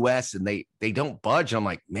with the U.S. and they don't budge. I'm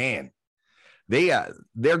like, man,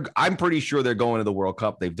 I'm pretty sure they're going to the World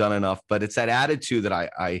Cup. They've done enough, but it's that attitude that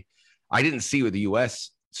I didn't see with the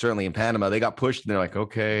U.S. Certainly in Panama. They got pushed and they're like,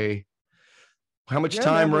 okay, how much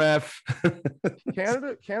time, ref?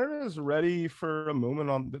 Canada is ready for a moment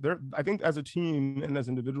on there. I think as a team and as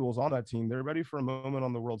individuals on that team, they're ready for a moment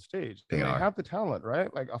on the world stage. They have the talent,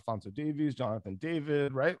 right? Like Alphonso Davies, Jonathan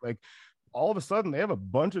David, right? Like, all of a sudden they have a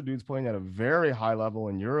bunch of dudes playing at a very high level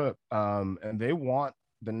in Europe, and they want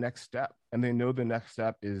the next step, and they know the next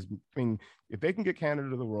step is, I mean, if they can get Canada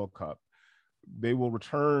to the World Cup, they will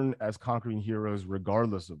return as conquering heroes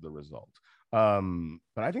regardless of the result.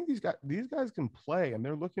 But I think these guys can play, and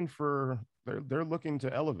they're looking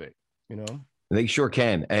to elevate, you know. They sure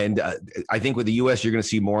can. And I think with the U.S., you're going to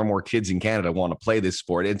see more and more kids in Canada want to play this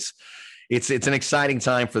sport. It's an exciting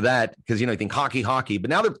time for that because, you know, you think hockey, but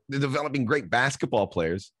now they're developing great basketball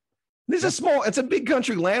players. This is it's a big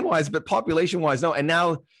country land-wise, but population-wise, no. And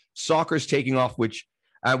now soccer's taking off, which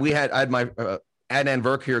I had my Adnan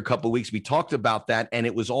Verk here a couple of weeks. We talked about that, and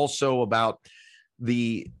it was also about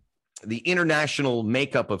the international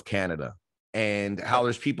makeup of Canada and how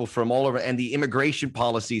there's people from all over, and the immigration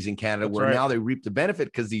policies in Canada. That's where right. Now they reap the benefit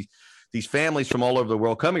because these families from all over the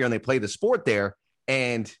world come here and they play the sport there.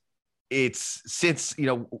 And it's since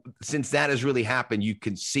that has really happened, you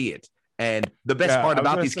can see it. And the best part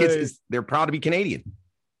about these kids is they're proud to be Canadian.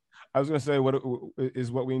 I was going to say,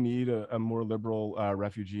 what we need a more liberal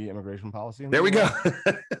refugee immurration policy. There we go.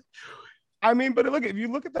 I mean, but look, if you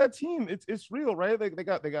look at that team, it's real, right? They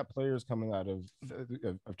got players coming out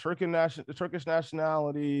of Turkish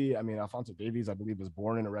nationality. I mean, Alphonso Davies, I believe, was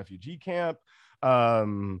born in a refugee camp.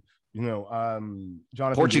 Jonathan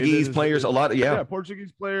Portuguese David players, a lot. Yeah,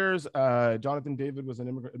 Portuguese players. Jonathan David was an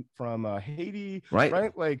immigrant from Haiti,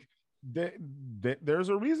 right? Like, there's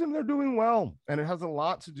a reason they're doing well, and it has a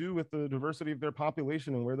lot to do with the diversity of their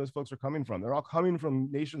population and where those folks are coming from. They're all coming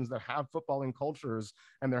from nations that have footballing cultures,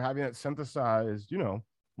 and they're having it synthesized. You know,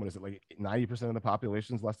 what is it, like 90% of the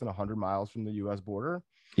population is less than 100 miles from the U.S. border?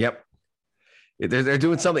 Yep. They're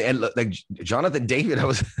doing something. And like Jonathan David,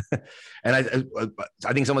 and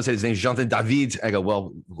I think someone said his name is Jonathan David. I go,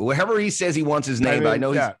 well, whoever he says he wants his name, but I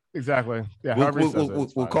know he's exactly. Yeah,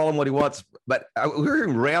 we'll call him what he wants. But we were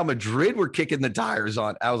in Real Madrid, we're kicking the tires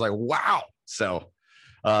on. I was like, wow. So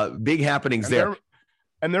big happenings there.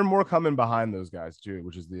 And they're more coming behind those guys too,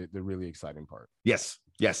 which is the really exciting part. Yes.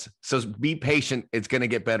 So be patient. It's going to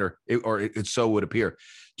get better, it so would appear.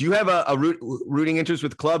 Do you have a rooting interest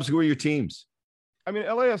with clubs? Who are your teams? I mean,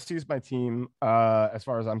 LAFC is my team, as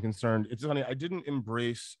far as I'm concerned. It's funny, I didn't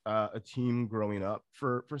embrace a team growing up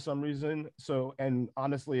for some reason. So, and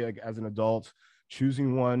honestly, like as an adult,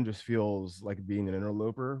 choosing one just feels like being an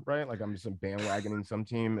interloper, right? Like I'm just bandwagoning some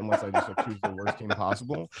team unless I just choose the worst team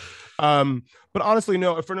possible. But honestly,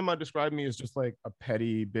 no, a friend of mine described me as just like a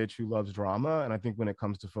petty bitch who loves drama. And I think when it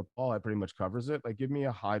comes to football, it pretty much covers it. Like, give me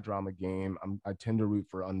a high drama game. I tend to root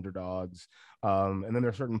for underdogs. And then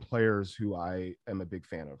there are certain players who I am a big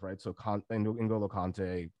fan of, right? So N'Golo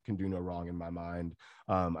Kante can do no wrong in my mind.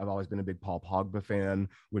 I've always been a big Paul Pogba fan,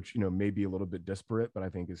 which, may be a little bit disparate, but I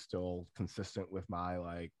think is still consistent with my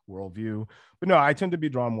like worldview. But no, I tend to be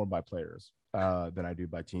drawn more by players than I do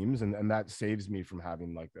by teams. And that saves me from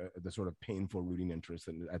having like the sort of painful rooting interest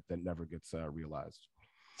that never gets realized.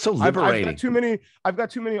 So liberating. I've got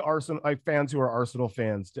too many Arsenal fans who are Arsenal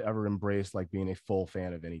fans to ever embrace like being a full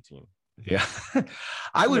fan of any team. Yeah,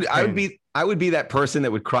 I would be that person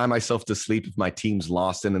that would cry myself to sleep if my team's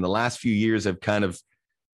lost. And in the last few years, I've kind of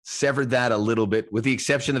severed that a little bit, with the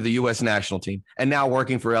exception of the U.S. national team. And now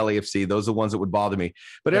working for LAFC, those are the ones that would bother me.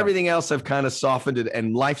 But everything else, I've kind of softened it,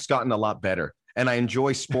 and life's gotten a lot better. And I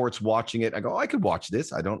enjoy sports watching it. I go, I could watch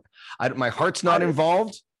this. My heart's not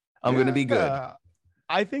involved. I'm going to be good.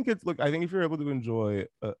 I think if you're able to enjoy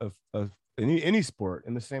any sport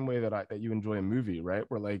in the same way that you enjoy a movie, right?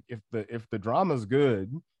 Where like if the drama's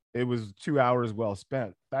good, it was 2 hours well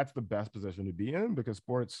spent. That's the best position to be in, because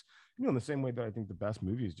sports, in the same way that I think the best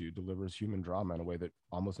movies delivers human drama in a way that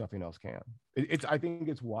almost nothing else can. I think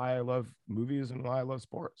it's why I love movies and why I love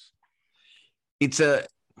sports. It's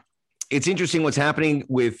interesting what's happening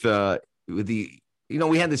with the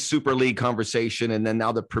we had this Super League conversation, and then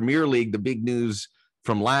now the Premier League. The big news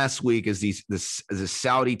from last week is the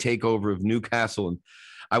Saudi takeover of Newcastle. And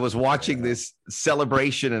I was watching this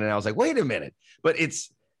celebration, and I was like, wait a minute. But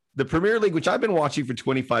it's the Premier League, which I've been watching for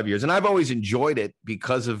 25 years, and I've always enjoyed it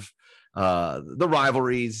because of the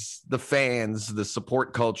rivalries, the fans, the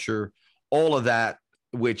support culture, all of that,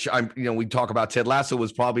 which we talk about. Ted Lasso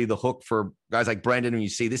was probably the hook for guys like Brendan, and you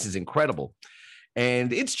see this is incredible.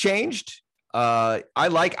 And it's changed. I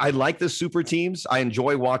like the super teams. I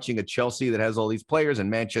enjoy watching a Chelsea that has all these players,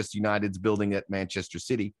 and Manchester United's building at Manchester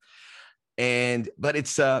City. But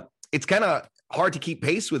it's kind of hard to keep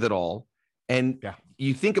pace with it all. And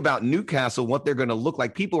you think about Newcastle, what they're going to look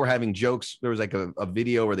like. People were having jokes. There was like a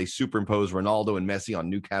video where they superimposed Ronaldo and Messi on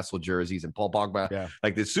Newcastle jerseys and Paul Pogba,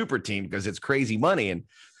 like this super team, because it's crazy money. And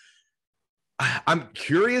I'm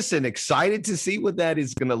curious and excited to see what that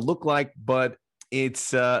is going to look like. But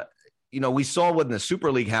it's we saw when the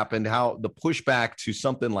Super League happened, how the pushback to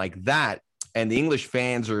something like that, and the English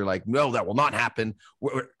fans are like, no, that will not happen.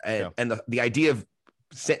 And the idea of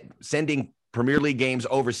sending Premier League games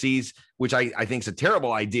overseas, which I think is a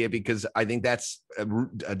terrible idea, because I think that's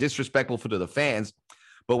a disrespectful to the fans.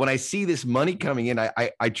 But when I see this money coming in,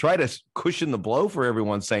 I try to cushion the blow for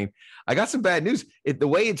everyone, saying, I got some bad news. The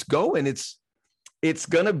way it's going, it's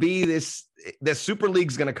going to be the Super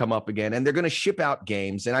League's going to come up again, and they're going to ship out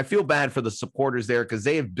games. And I feel bad for the supporters there, because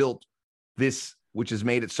they have built this, which has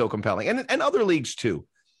made it so compelling, and other leagues too.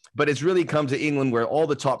 But it's really come to England, where all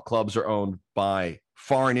the top clubs are owned by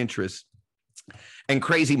foreign interests and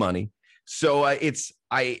crazy money. So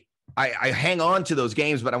I hang on to those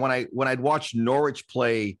games, but when I'd watch Norwich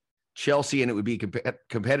play Chelsea and it would be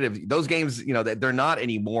competitive, those games, they're not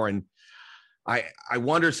anymore. And I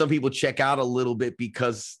wonder, some people check out a little bit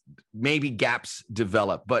because maybe gaps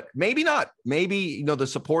develop, but maybe not. Maybe, the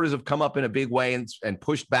supporters have come up in a big way and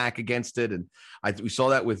pushed back against it. And we saw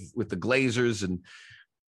that with the Glazers, and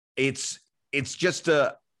it's just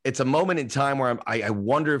it's a moment in time where I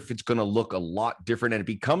wonder if it's going to look a lot different, and it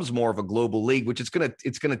becomes more of a global league, which it's going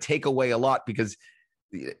to take away a lot, because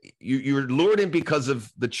you're lured in because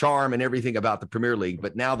of the charm and everything about the Premier League.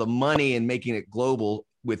 But now the money and making it global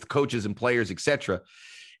with coaches and players, etc.,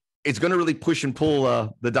 it's going to really push and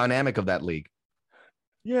pull the dynamic of that league.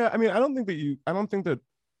 Yeah, I mean, I don't think that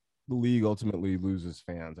the league ultimately loses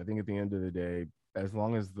fans. I think at the end of the day, as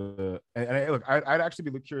long as I'd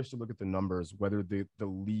actually be curious to look at the numbers, whether the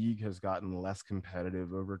league has gotten less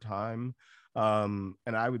competitive over time. And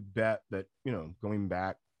I would bet that, going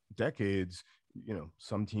back decades,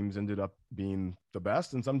 some teams ended up being the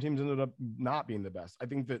best and some teams ended up not being the best. I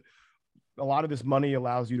think that a lot of this money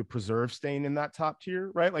allows you to preserve staying in that top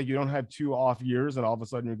tier, right? Like, you don't have 2 off years and all of a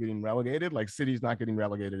sudden you're getting relegated. Like, City's not getting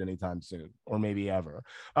relegated anytime soon, or maybe ever.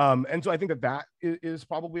 And so I think that is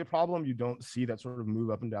probably a problem. You don't see that sort of move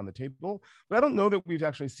up and down the table, but I don't know that we've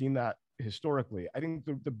actually seen that historically. I think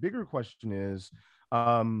the bigger question is,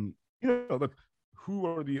 look, who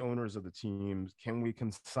are the owners of the teams? Can we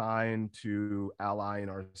consign to allying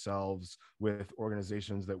ourselves with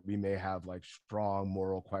organizations that we may have like strong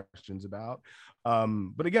moral questions about?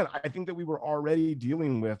 But again, I think that we were already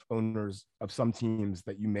dealing with owners of some teams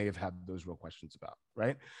that you may have had those real questions about,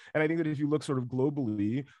 right? And I think that if you look sort of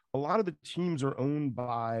globally, a lot of the teams are owned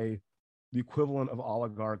by the equivalent of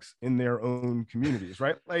oligarchs in their own communities,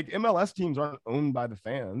 right? Like, MLS teams aren't owned by the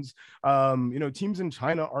fans. Teams in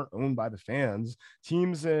China aren't owned by the fans.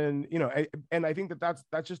 Teams in, and I think that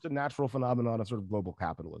that's just a natural phenomenon of sort of global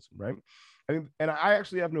capitalism, right? And I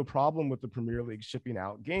actually have no problem with the Premier League shipping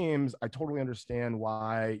out games. I totally understand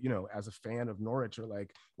why, as a fan of Norwich, are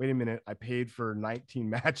like, wait a minute, I paid for 19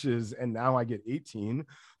 matches and now I get 18.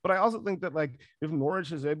 But I also think that, like, if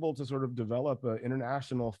Norwich is able to sort of develop an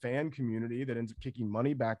international fan community that ends up kicking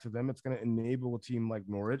money back to them, it's going to enable a team like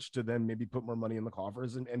Norwich to then maybe put more money in the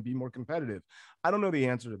coffers and be more competitive. I don't know the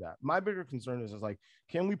answer to that. My bigger concern is like,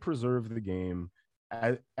 can we preserve the game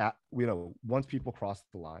once people cross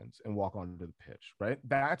the lines and walk onto the pitch, right?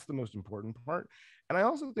 That's the most important part. And I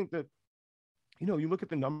also think that, you look at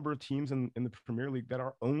the number of teams in the Premier League that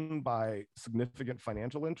are owned by significant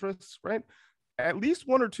financial interests, right? At least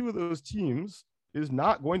 1 or 2 of those teams is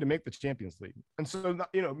not going to make the Champions League. And so,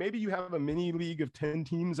 maybe you have a mini league of 10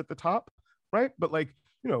 teams at the top, right? But like,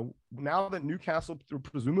 now that Newcastle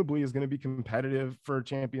presumably is going to be competitive for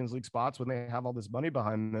Champions League spots when they have all this money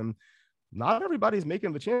behind them, not everybody's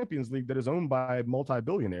making the Champions League that is owned by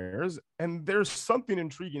multi-billionaires. And there's something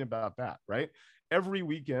intriguing about that, right? Every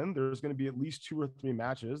weekend, there's going to be at least 2 or 3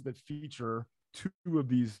 matches that feature 2 of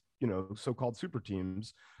these, so-called super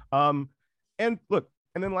teams. And look,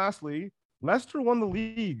 and then lastly, Leicester won the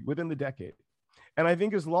league within the decade. And I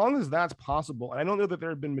think as long as that's possible, and I don't know that there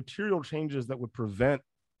have been material changes that would prevent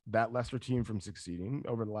that Leicester team from succeeding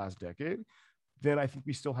over the last decade, then I think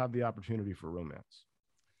we still have the opportunity for romance.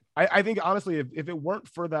 I think, honestly, if it weren't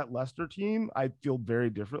for that Leicester team, I'd feel very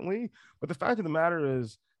differently. But the fact of the matter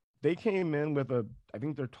is, they came in with I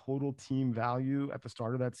think their total team value at the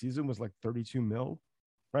start of that season was like 32 mil,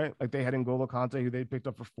 right? Like, they had N'Golo Kante, who they picked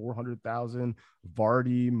up for 400,000,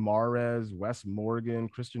 Vardy, Mahrez, Wes Morgan,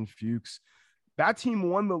 Christian Fuchs. That team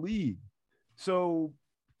won the league. So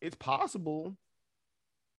it's possible.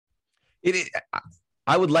 It is.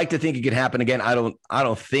 I would like to think it could happen again. I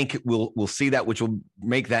don't think we'll see that, which will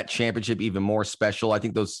make that championship even more special. I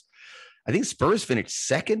think those I think Spurs finished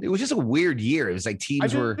second. It was just a weird year. It was like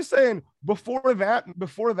teams were just saying before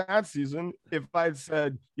that season, if I'd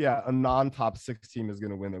said, yeah, a non-top 6 team is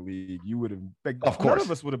going to win the league, you would have, like, of course, none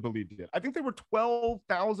of us would have believed it. I think they were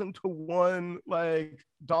 12,000 to 1 like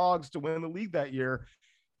dogs to win the league that year.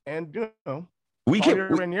 And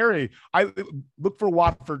Ranieri, I look for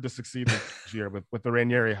Watford to succeed this year with the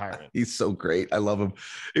Ranieri hiring. He's so great. I love him.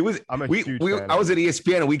 It was I'm a huge fan. I was at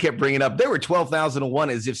ESPN and we kept bringing up, there were 12,000 to 1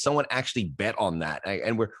 as if someone actually bet on that.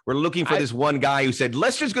 And we're looking for this one guy who said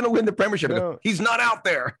Leicester's going to win the Premiership. No, he's not out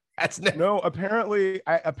there. Apparently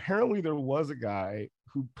there was a guy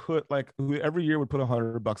who who every year would put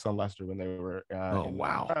 $100 on Leicester when they were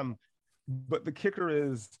wow. But the kicker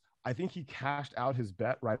is, I think he cashed out his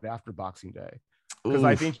bet right after Boxing Day. Because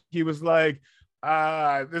I think he was like,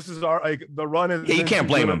 this is the run is. Yeah, you can't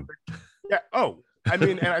blame him. Yeah. Oh, I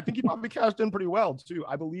mean, and I think he probably cashed in pretty well too.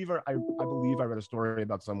 I believe I read a story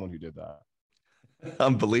about someone who did that.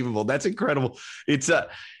 Unbelievable. That's incredible. It's the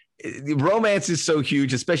romance is so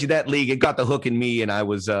huge, especially that league. It got the hook in me, and I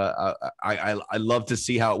was I love to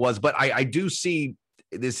see how it was. But I do see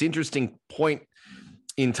this interesting point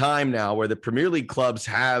in time now where the Premier League clubs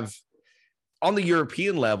have, on the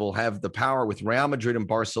European level, have the power with Real Madrid and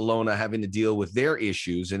Barcelona having to deal with their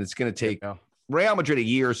issues. And it's going to take Real Madrid a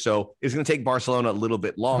year or so. It's going to take Barcelona a little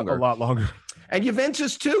bit longer. A lot longer. And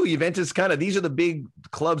Juventus too. Juventus these are the big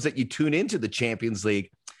clubs that you tune into the Champions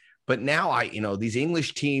League. But now these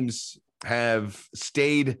English teams have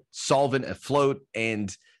stayed solvent, afloat,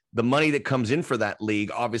 and the money that comes in for that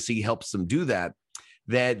league obviously helps them do that,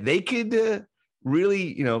 that they could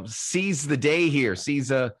really, seize the day here,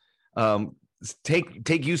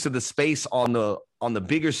 take use of the space on the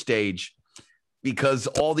bigger stage, because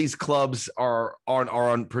all these clubs are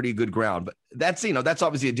on pretty good ground. But that's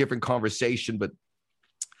obviously a different conversation. But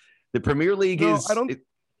the Premier League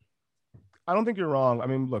I don't think you're wrong. I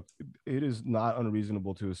mean, look, it is not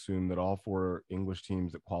unreasonable to assume that all 4 English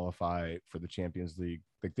teams that qualify for the Champions League,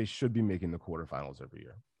 like, they should be making the quarterfinals every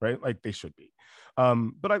year, right? Like, they should be.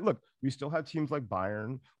 But look, we still have teams like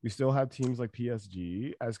Bayern. We still have teams like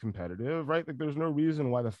PSG as competitive, right? Like, there's no reason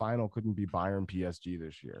why the final couldn't be Bayern PSG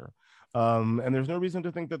this year. And there's no reason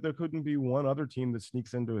to think that there couldn't be one other team that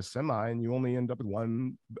sneaks into a semi and you only end up with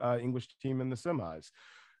one English team in the semis.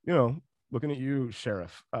 Looking at you,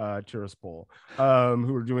 Sheriff Tiraspol,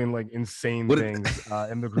 who are doing like insane things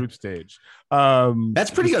in the group stage.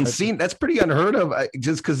 That's pretty unseen. That's pretty unheard of.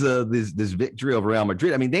 Just because of this victory over Real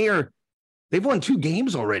Madrid. I mean, they've won 2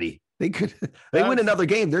 games already. They win another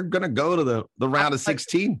game, they're going to go to the round of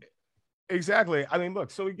 16. Exactly. I mean,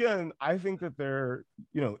 look. So again, I think that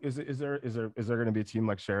is there going to be a team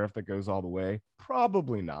like Sheriff that goes all the way?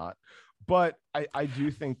 Probably not. But I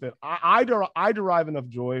do think that I derive enough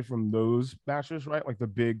joy from those matches, right? Like the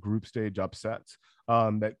big group stage upsets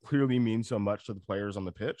that clearly mean so much to the players on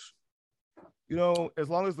the pitch. As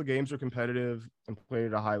long as the games are competitive and played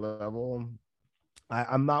at a high level,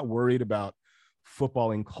 I'm not worried about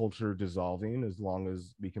footballing culture dissolving, as long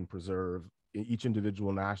as we can preserve each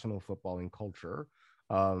individual national footballing culture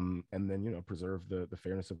and then, preserve the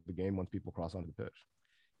fairness of the game once people cross onto the pitch.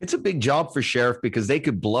 It's a big job for Sheriff because they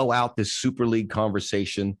could blow out this Super League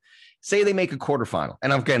conversation. Say they make a quarterfinal.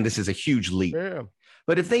 And again, this is a huge leap. Yeah.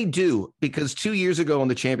 But if they do, because 2 years ago in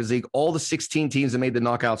the Champions League, all the 16 teams that made the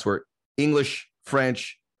knockouts were English,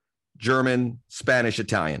 French, German, Spanish,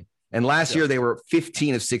 Italian. And last year they were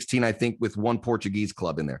 15 of 16, I think, with one Portuguese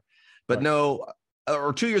club in there. But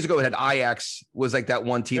or 2 years ago, it had Ajax was like that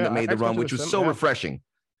one team that made the run, which was so refreshing.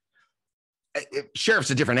 Sheriff's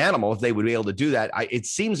a different animal if they would be able to do that. It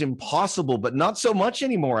seems impossible, but not so much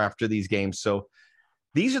anymore after these games. So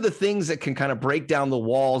these are the things that can kind of break down the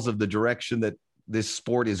walls of the direction that this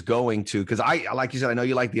sport is going to. Because like you said, I know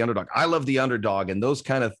you like the underdog. I love the underdog, and those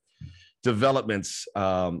kind of developments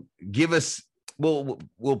will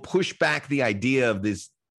push back the idea of these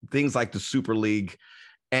things like the Super League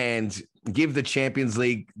and give the Champions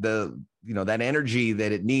League that energy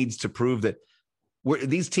that it needs to prove that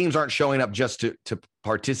these teams aren't showing up just to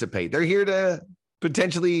participate. They're here to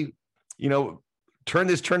potentially, turn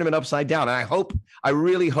this tournament upside down. And I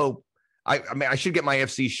really hope, I should get my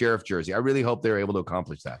FC Sheriff jersey. I really hope they're able to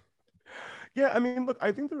accomplish that. Yeah. I mean, look,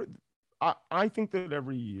 I think that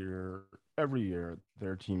every year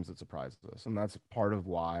there are teams that surprise us, and that's part of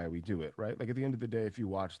why we do it, right? Like at the end of the day, if you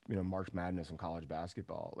watch, March Madness in college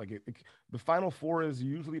basketball, like the Final Four is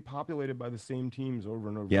usually populated by the same teams over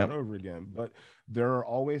and over and Yep. over again, but there are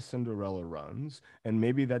always Cinderella runs, and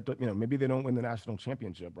maybe that, maybe they don't win the national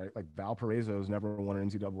championship, right? Like Valparaiso's never won an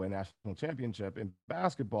NCAA national championship in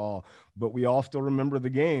basketball, but we all still remember the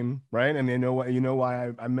game, right? And they know what,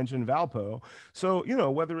 why I mentioned Valpo. So,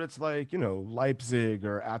 whether it's like, Leipzig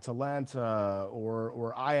or Atalanta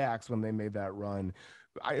or Ajax when they made that run,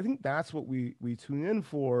 I think that's what we tune in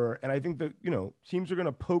for. And I think that, teams are going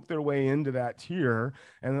to poke their way into that tier.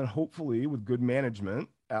 And then hopefully with good management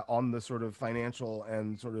on the sort of financial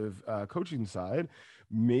and sort of coaching side,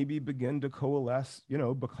 maybe begin to coalesce,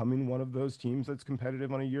 becoming one of those teams that's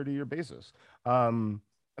competitive on a year-to-year basis. And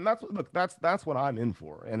that's what I'm in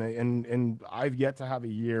for. And I've yet to have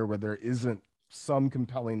a year where there isn't some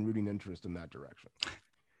compelling rooting interest in that direction.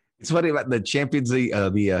 It's funny about the Champions League,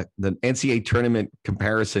 the NCAA tournament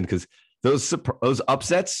comparison, because those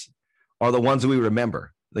upsets are the ones that we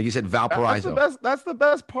remember. Like you said, Valparaiso. That's the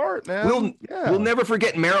best part, man. We'll never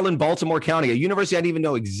forget Maryland, Baltimore County, a university I didn't even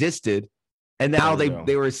know existed, and now they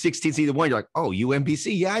were 16th seed one. You're like, oh,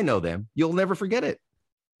 UMBC, yeah, I know them. You'll never forget it,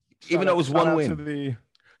 even though it was one win.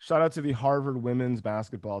 Shout out to the Harvard women's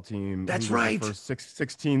basketball team. That's right. The first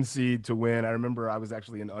 16 seed to win. I remember I was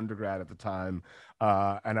actually an undergrad at the time.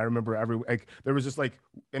 And I remember there was just and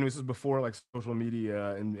this was before like social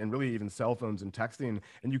media and really even cell phones and texting.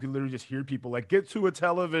 And you could literally just hear people like, get to a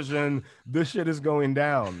television. This shit is going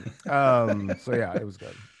down. So yeah, it was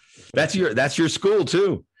good. That's your school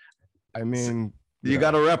too. I mean, you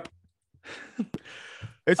got to rep.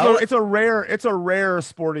 It's a rare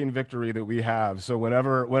sporting victory that we have. So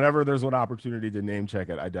whenever there's an opportunity to name check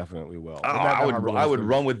it, I definitely will. I would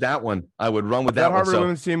run with that one. I would run with that one. Harvard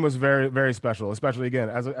women's team was very, very special, especially again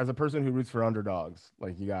as a person who roots for underdogs.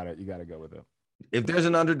 Like you got to go with it. If there's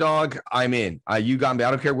an underdog, I'm in. You got me.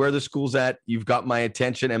 I don't care where the school's at. You've got my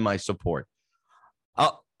attention and my support.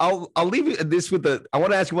 I'll leave this with I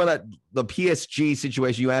want to ask you about the PSG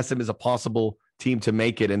situation. You asked them as a possible team to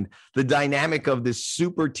make it and the dynamic of this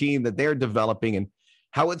super team that they're developing and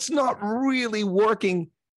how it's not really working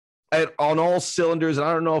on all cylinders. And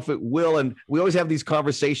I don't know if it will. And we always have these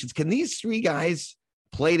conversations. Can these three guys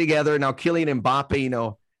play together? Now, Kylian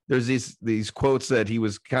Mbappe, there's these quotes that he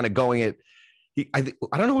was kind of going at. I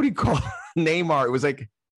don't know what he called Neymar.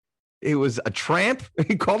 It was a tramp.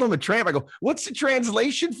 He called him a tramp. I go, what's the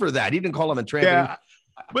translation for that? He didn't call him a tramp. Yeah.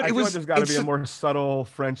 But it was, there's got to be a more subtle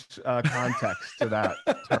French context to that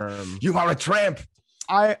term. You are a tramp.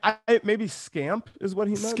 I maybe scamp is what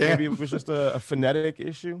he meant. Scamp. Maybe it was just a phonetic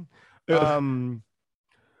issue. Look,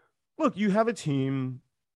 you have a team.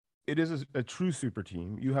 It is a true super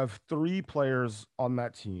team. You have three players on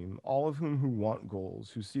that team, all of whom who want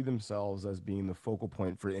goals, who see themselves as being the focal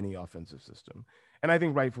point for any offensive system. And I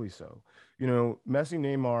think rightfully so. Messi,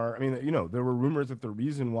 Neymar, I mean, there were rumors that the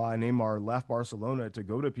reason why Neymar left Barcelona to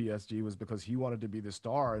go to PSG was because he wanted to be the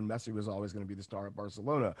star and Messi was always going to be the star at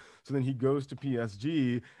Barcelona. So then he goes to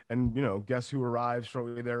PSG and, guess who arrives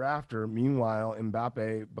shortly thereafter? Meanwhile,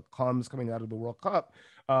 Mbappe becomes, coming out of the World Cup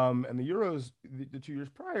and the Euros the 2 years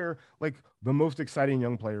prior, like the most exciting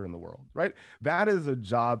young player in the world, right? That is a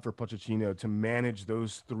job for Pochettino to manage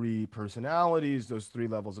those three personalities, those three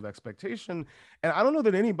levels of expectation. And I don't know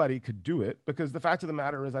that anybody could do it because the fact of the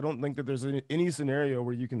matter is I don't think that there's any scenario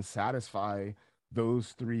where you can satisfy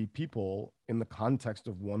those three people in the context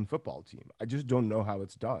of one football team. I just don't know how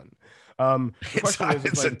it's done.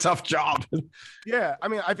 It's a tough job. Yeah. I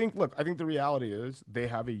mean, I think the reality is they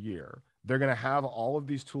have a year. They're going to have all of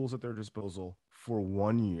these tools at their disposal for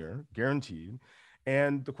 1 year, guaranteed.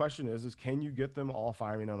 And the question is can you get them all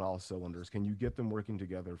firing on all cylinders? Can you get them working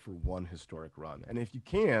together for one historic run? And if you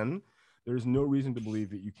can, there's no reason to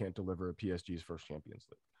believe that you can't deliver PSG's first Champions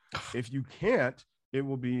League. If you can't, it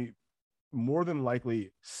will be more than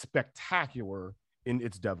likely spectacular in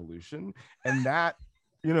its devolution. And that,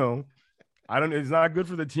 it's not good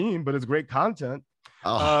for the team, but it's great content.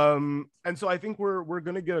 And so I think we're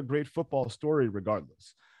going to get a great football story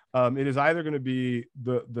regardless. It is either going to be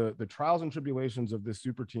the trials and tribulations of this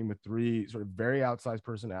super team with three sort of very outsized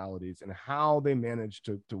personalities and how they managed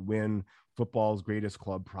to win football's greatest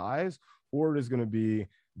club prize, or it is going to be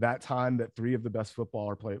that time that three of the best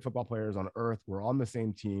football players on earth were on the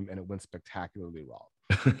same team and it went spectacularly wrong.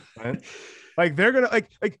 Right? Like they're going to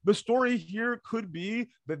like the story here could be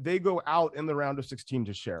that they go out in the round of 16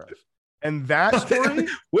 to Sheriff. And that story,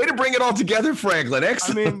 way to bring it all together, Franklin.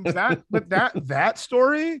 Excellent. I mean, that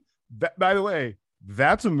story, by the way,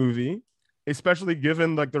 that's a movie. especially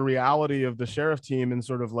given like the reality of the Sheriff team and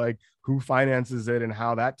sort of like who finances it and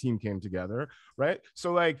how that team came together, right?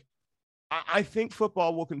 So like I think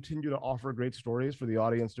football will continue to offer great stories for the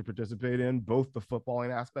audience to participate in, both the footballing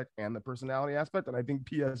aspect and the personality aspect. And I think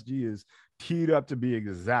PSG is teed up to be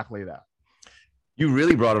exactly that. You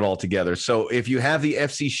really brought it all together. So if you have the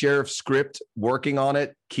FC Sheriff script working on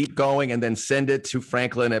it, keep going and then send it to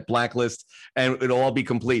Franklin at Blacklist and it'll all be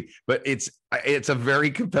complete. But it's a very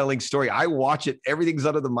compelling story. I watch it. Everything's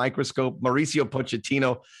under the microscope. Mauricio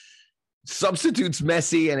Pochettino substitutes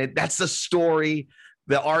Messi, and that's the story.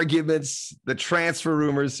 The arguments, the transfer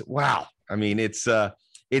rumors. Wow. I mean, it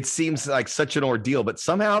seems like such an ordeal, but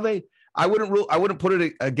somehow I wouldn't put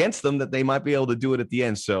it against them that they might be able to do it at the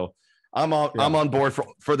end. So I'm on board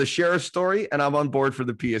for the Sheriff story, and I'm on board for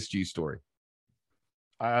the PSG story.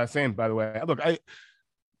 Same, by the way. Look, I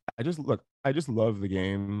just love the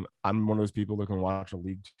game. I'm one of those people that can watch a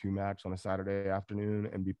League Two match on a Saturday afternoon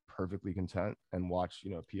and be perfectly content and watch,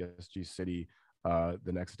 PSG City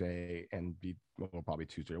the next day and probably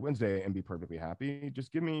Tuesday or Wednesday and be perfectly happy.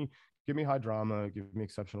 Just give me high drama, give me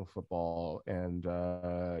exceptional football, and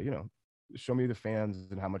show me the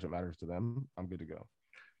fans and how much it matters to them. I'm good to go.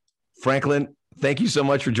 Franklin, thank you so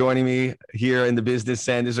much for joining me here in the Business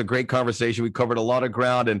End. This is a great conversation. We covered a lot of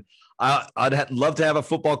ground, and I'd love to have a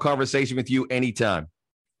football conversation with you anytime.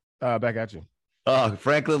 Back at you.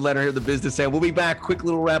 Franklin Leonard here, the Business End. We'll be back. Quick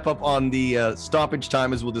little wrap up on the stoppage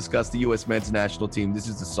time as we'll discuss the U.S. men's national team. This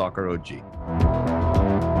is the Soccer OG.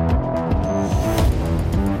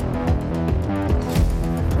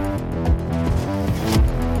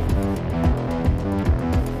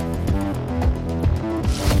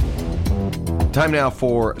 Time now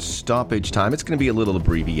for stoppage time. It's going to be a little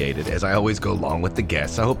abbreviated, as I always go along with the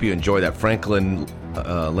guests. I hope you enjoy that. Franklin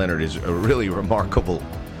Leonard is a really remarkable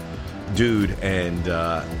dude, and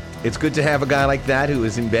it's good to have a guy like that who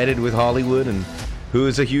is embedded with Hollywood and who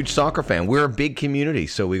is a huge soccer fan. We're a big community,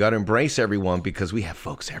 so we got to embrace everyone because we have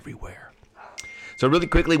folks everywhere. So really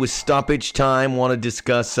quickly with stoppage time, want to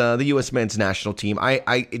discuss the U.S. men's national team.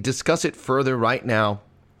 I discuss it further right now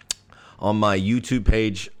on my YouTube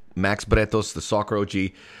page, Max Bretos, the Soccer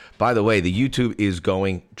OG. By the way, the YouTube is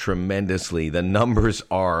going tremendously. The numbers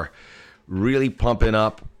are really pumping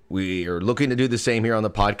up. We are looking to do the same here on the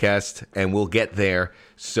podcast, and we'll get there.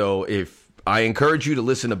 So I encourage you to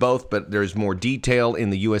listen to both, but there's more detail in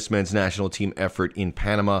the U.S. men's national team effort in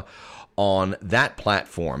Panama on that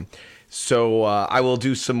platform. So I will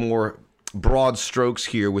do some more broad strokes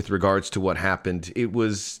here with regards to what happened. It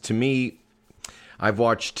was, to me, I've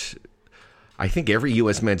watched, I think, every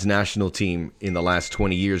U.S. men's national team in the last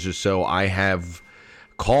 20 years or so. I have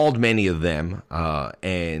called many of them,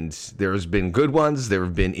 and there's been good ones, there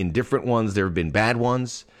have been indifferent ones, there have been bad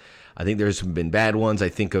ones. I think there's been bad ones. I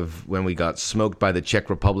think of when we got smoked by the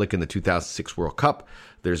Czech Republic in the 2006 World Cup.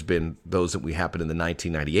 There's been those that we happened in the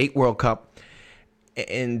 1998 World Cup.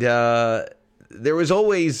 And there was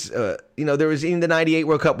always, there was in the 98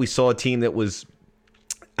 World Cup, we saw a team that was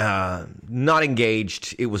not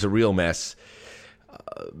engaged. It was a real mess.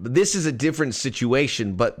 This is a different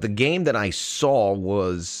situation, but the game that I saw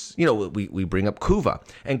was, we bring up Cuba.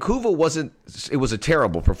 And Cuba it was a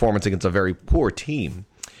terrible performance against a very poor team.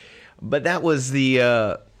 But that was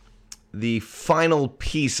the final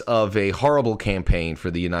piece of a horrible campaign for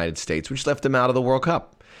the United States, which left them out of the World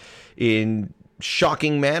Cup in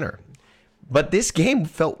shocking manner. But this game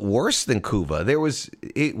felt worse than Cuba.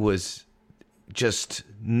 It was just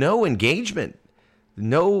no engagement,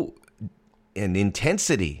 no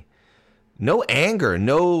intensity, no anger,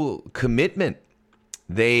 no commitment.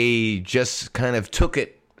 They just kind of took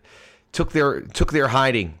their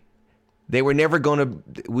hiding. They were never going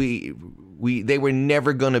to they were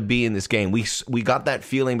never going to be in this game. We got that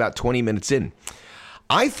feeling about 20 minutes in.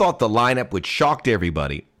 I thought the lineup, which shocked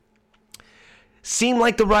everybody, seemed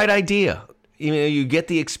like the right idea. You get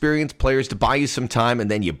the experienced players to buy you some time,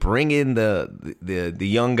 and then you bring in the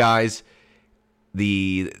young guys,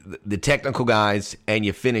 the technical guys, and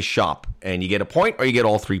you finish shop, and you get a point or you get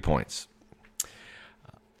all 3 points.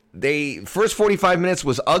 First 45 minutes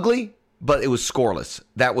was ugly, but it was scoreless.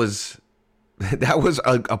 That was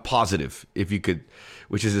a positive, if you could,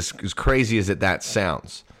 which is as crazy as that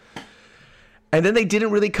sounds. And then they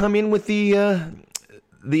didn't really come in with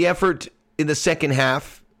the effort in the second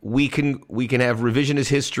half. We can have revisionist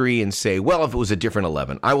history and say, well, if it was a different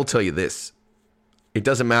 11. I will tell you this: it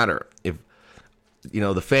doesn't matter if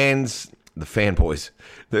the fans, the fanboys,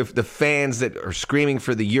 the fans that are screaming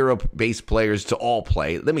for the Europe-based players to all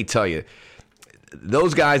play. Let me tell you,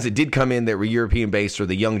 those guys that did come in that were European-based or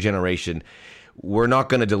the young generation were not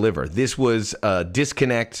going to deliver. This was a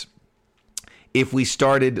disconnect. if we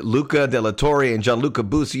started Luca De La Torre and Gianluca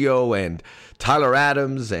Busio and Tyler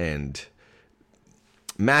Adams and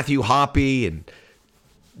Matthew Hoppe and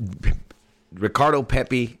Ricardo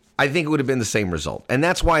Pepi, I think it would have been the same result. And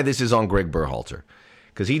that's why this is on Greg Berhalter,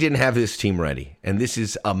 because he didn't have his team ready. And this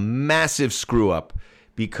is a massive screw-up,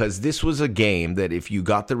 because this was a game that if you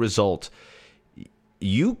got the result,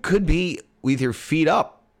 you could be with your feet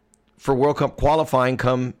up for World Cup qualifying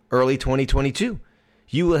come early 2022.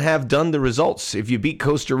 You will have done the results. If you beat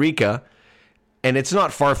Costa Rica, and it's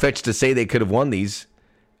not far-fetched to say they could have won these.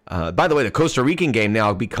 By the way, the Costa Rican game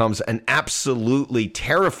now becomes an absolutely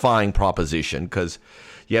terrifying proposition because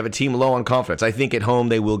you have a team low on confidence. I think at home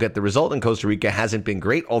they will get the result, and Costa Rica hasn't been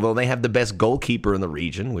great, although they have the best goalkeeper in the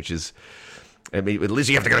region, which is, I mean, at least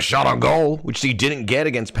you have to get a shot on goal, which he didn't get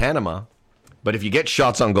against Panama. But if you get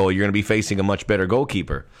shots on goal, you're going to be facing a much better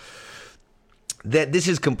goalkeeper. That this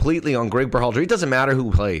is completely on Greg Berhalter. It doesn't matter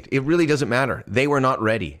who played. It really doesn't matter. They were not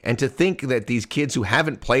ready. And to think that these kids who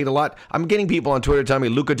haven't played a lot, I'm getting people on Twitter telling me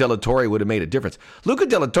Luca De La Torre would have made a difference. Luca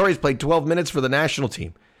De La Torre's played 12 minutes for the national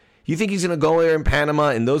team. You think he's going to go there in Panama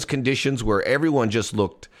in those conditions where everyone just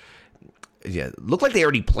looked like they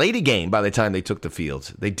already played a game by the time they took the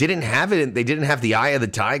field? They didn't have it. They didn't have the eye of the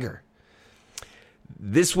tiger.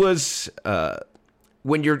 This was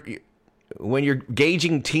when you're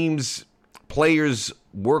gauging teams' players'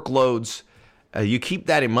 workloads, you keep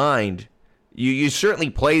that in mind. You certainly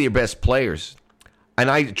play your best players.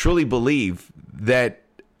 And I truly believe that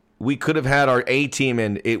we could have had our A team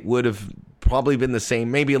and it would have probably been the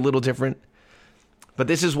same, maybe a little different. But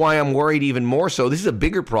this is why I'm worried even more so. This is a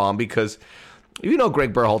bigger problem because, you know,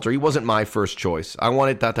 Greg Berhalter, he wasn't my first choice. I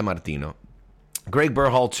wanted Tata Martino. Greg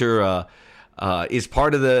Berhalter is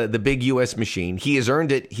part of the big U.S. machine. He has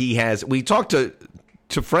earned it. We talked to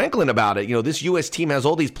Franklin about it. You know, this U.S. team has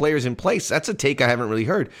all these players in place. That's a take I haven't really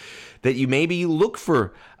heard. That you look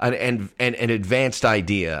for an advanced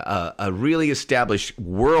idea, a really established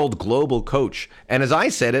world global coach. And as I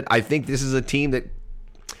said it, I think this is a team that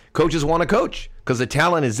coaches want to coach because the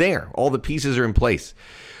talent is there. All the pieces are in place.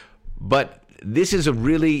 But this is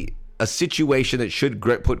a situation that should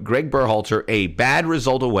put Greg Berhalter a bad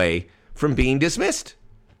result away from being dismissed,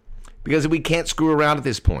 because we can't screw around at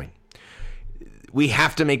this point. We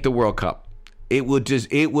have to make the World Cup. It would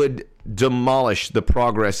demolish the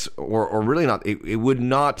progress, or really not. It would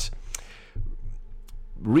not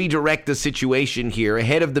redirect the situation here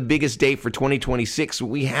ahead of the biggest date for 2026.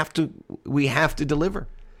 We have to deliver.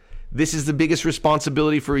 This is the biggest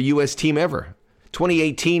responsibility for a U.S. team ever.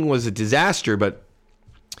 2018 was a disaster, but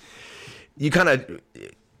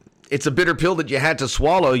it's a bitter pill that you had to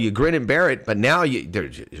swallow. You grin and bear it, but now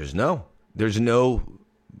there's no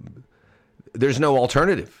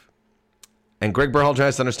alternative. And Greg Berhalter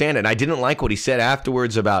has to understand it. I didn't like what he said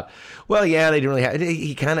afterwards about, well, yeah, they didn't really have it.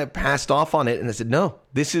 He kind of passed off on it. And I said, no,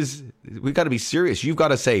 we've got to be serious. You've got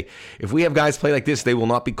to say, if we have guys play like this, they will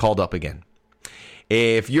not be called up again.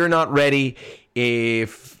 If you're not ready,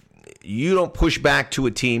 if you don't push back to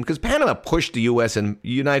a team, because Panama pushed the U.S. and the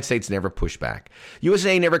United States never pushed back.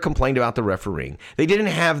 USA never complained about the refereeing. They didn't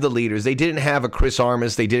have the leaders. They didn't have a Chris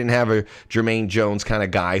Armas. They didn't have a Jermaine Jones kind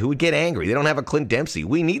of guy who would get angry. They don't have a Clint Dempsey.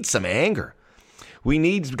 We need some anger. We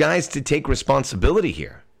need guys to take responsibility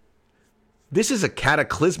here. This is a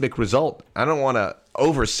cataclysmic result. I don't want to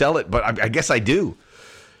oversell it, but I guess I do.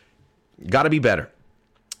 Got to be better.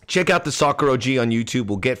 Check out the Soccer OG on YouTube.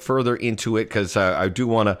 We'll get further into it because I do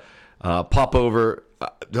want to pop over.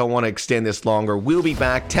 Don't want to extend this longer. We'll be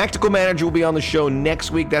back. Tactical Manager will be on the show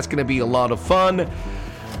next week. That's going to be a lot of fun.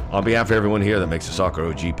 On behalf of everyone here that makes the Soccer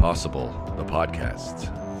OG possible, the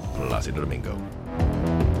podcast. Placido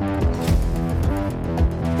Domingo.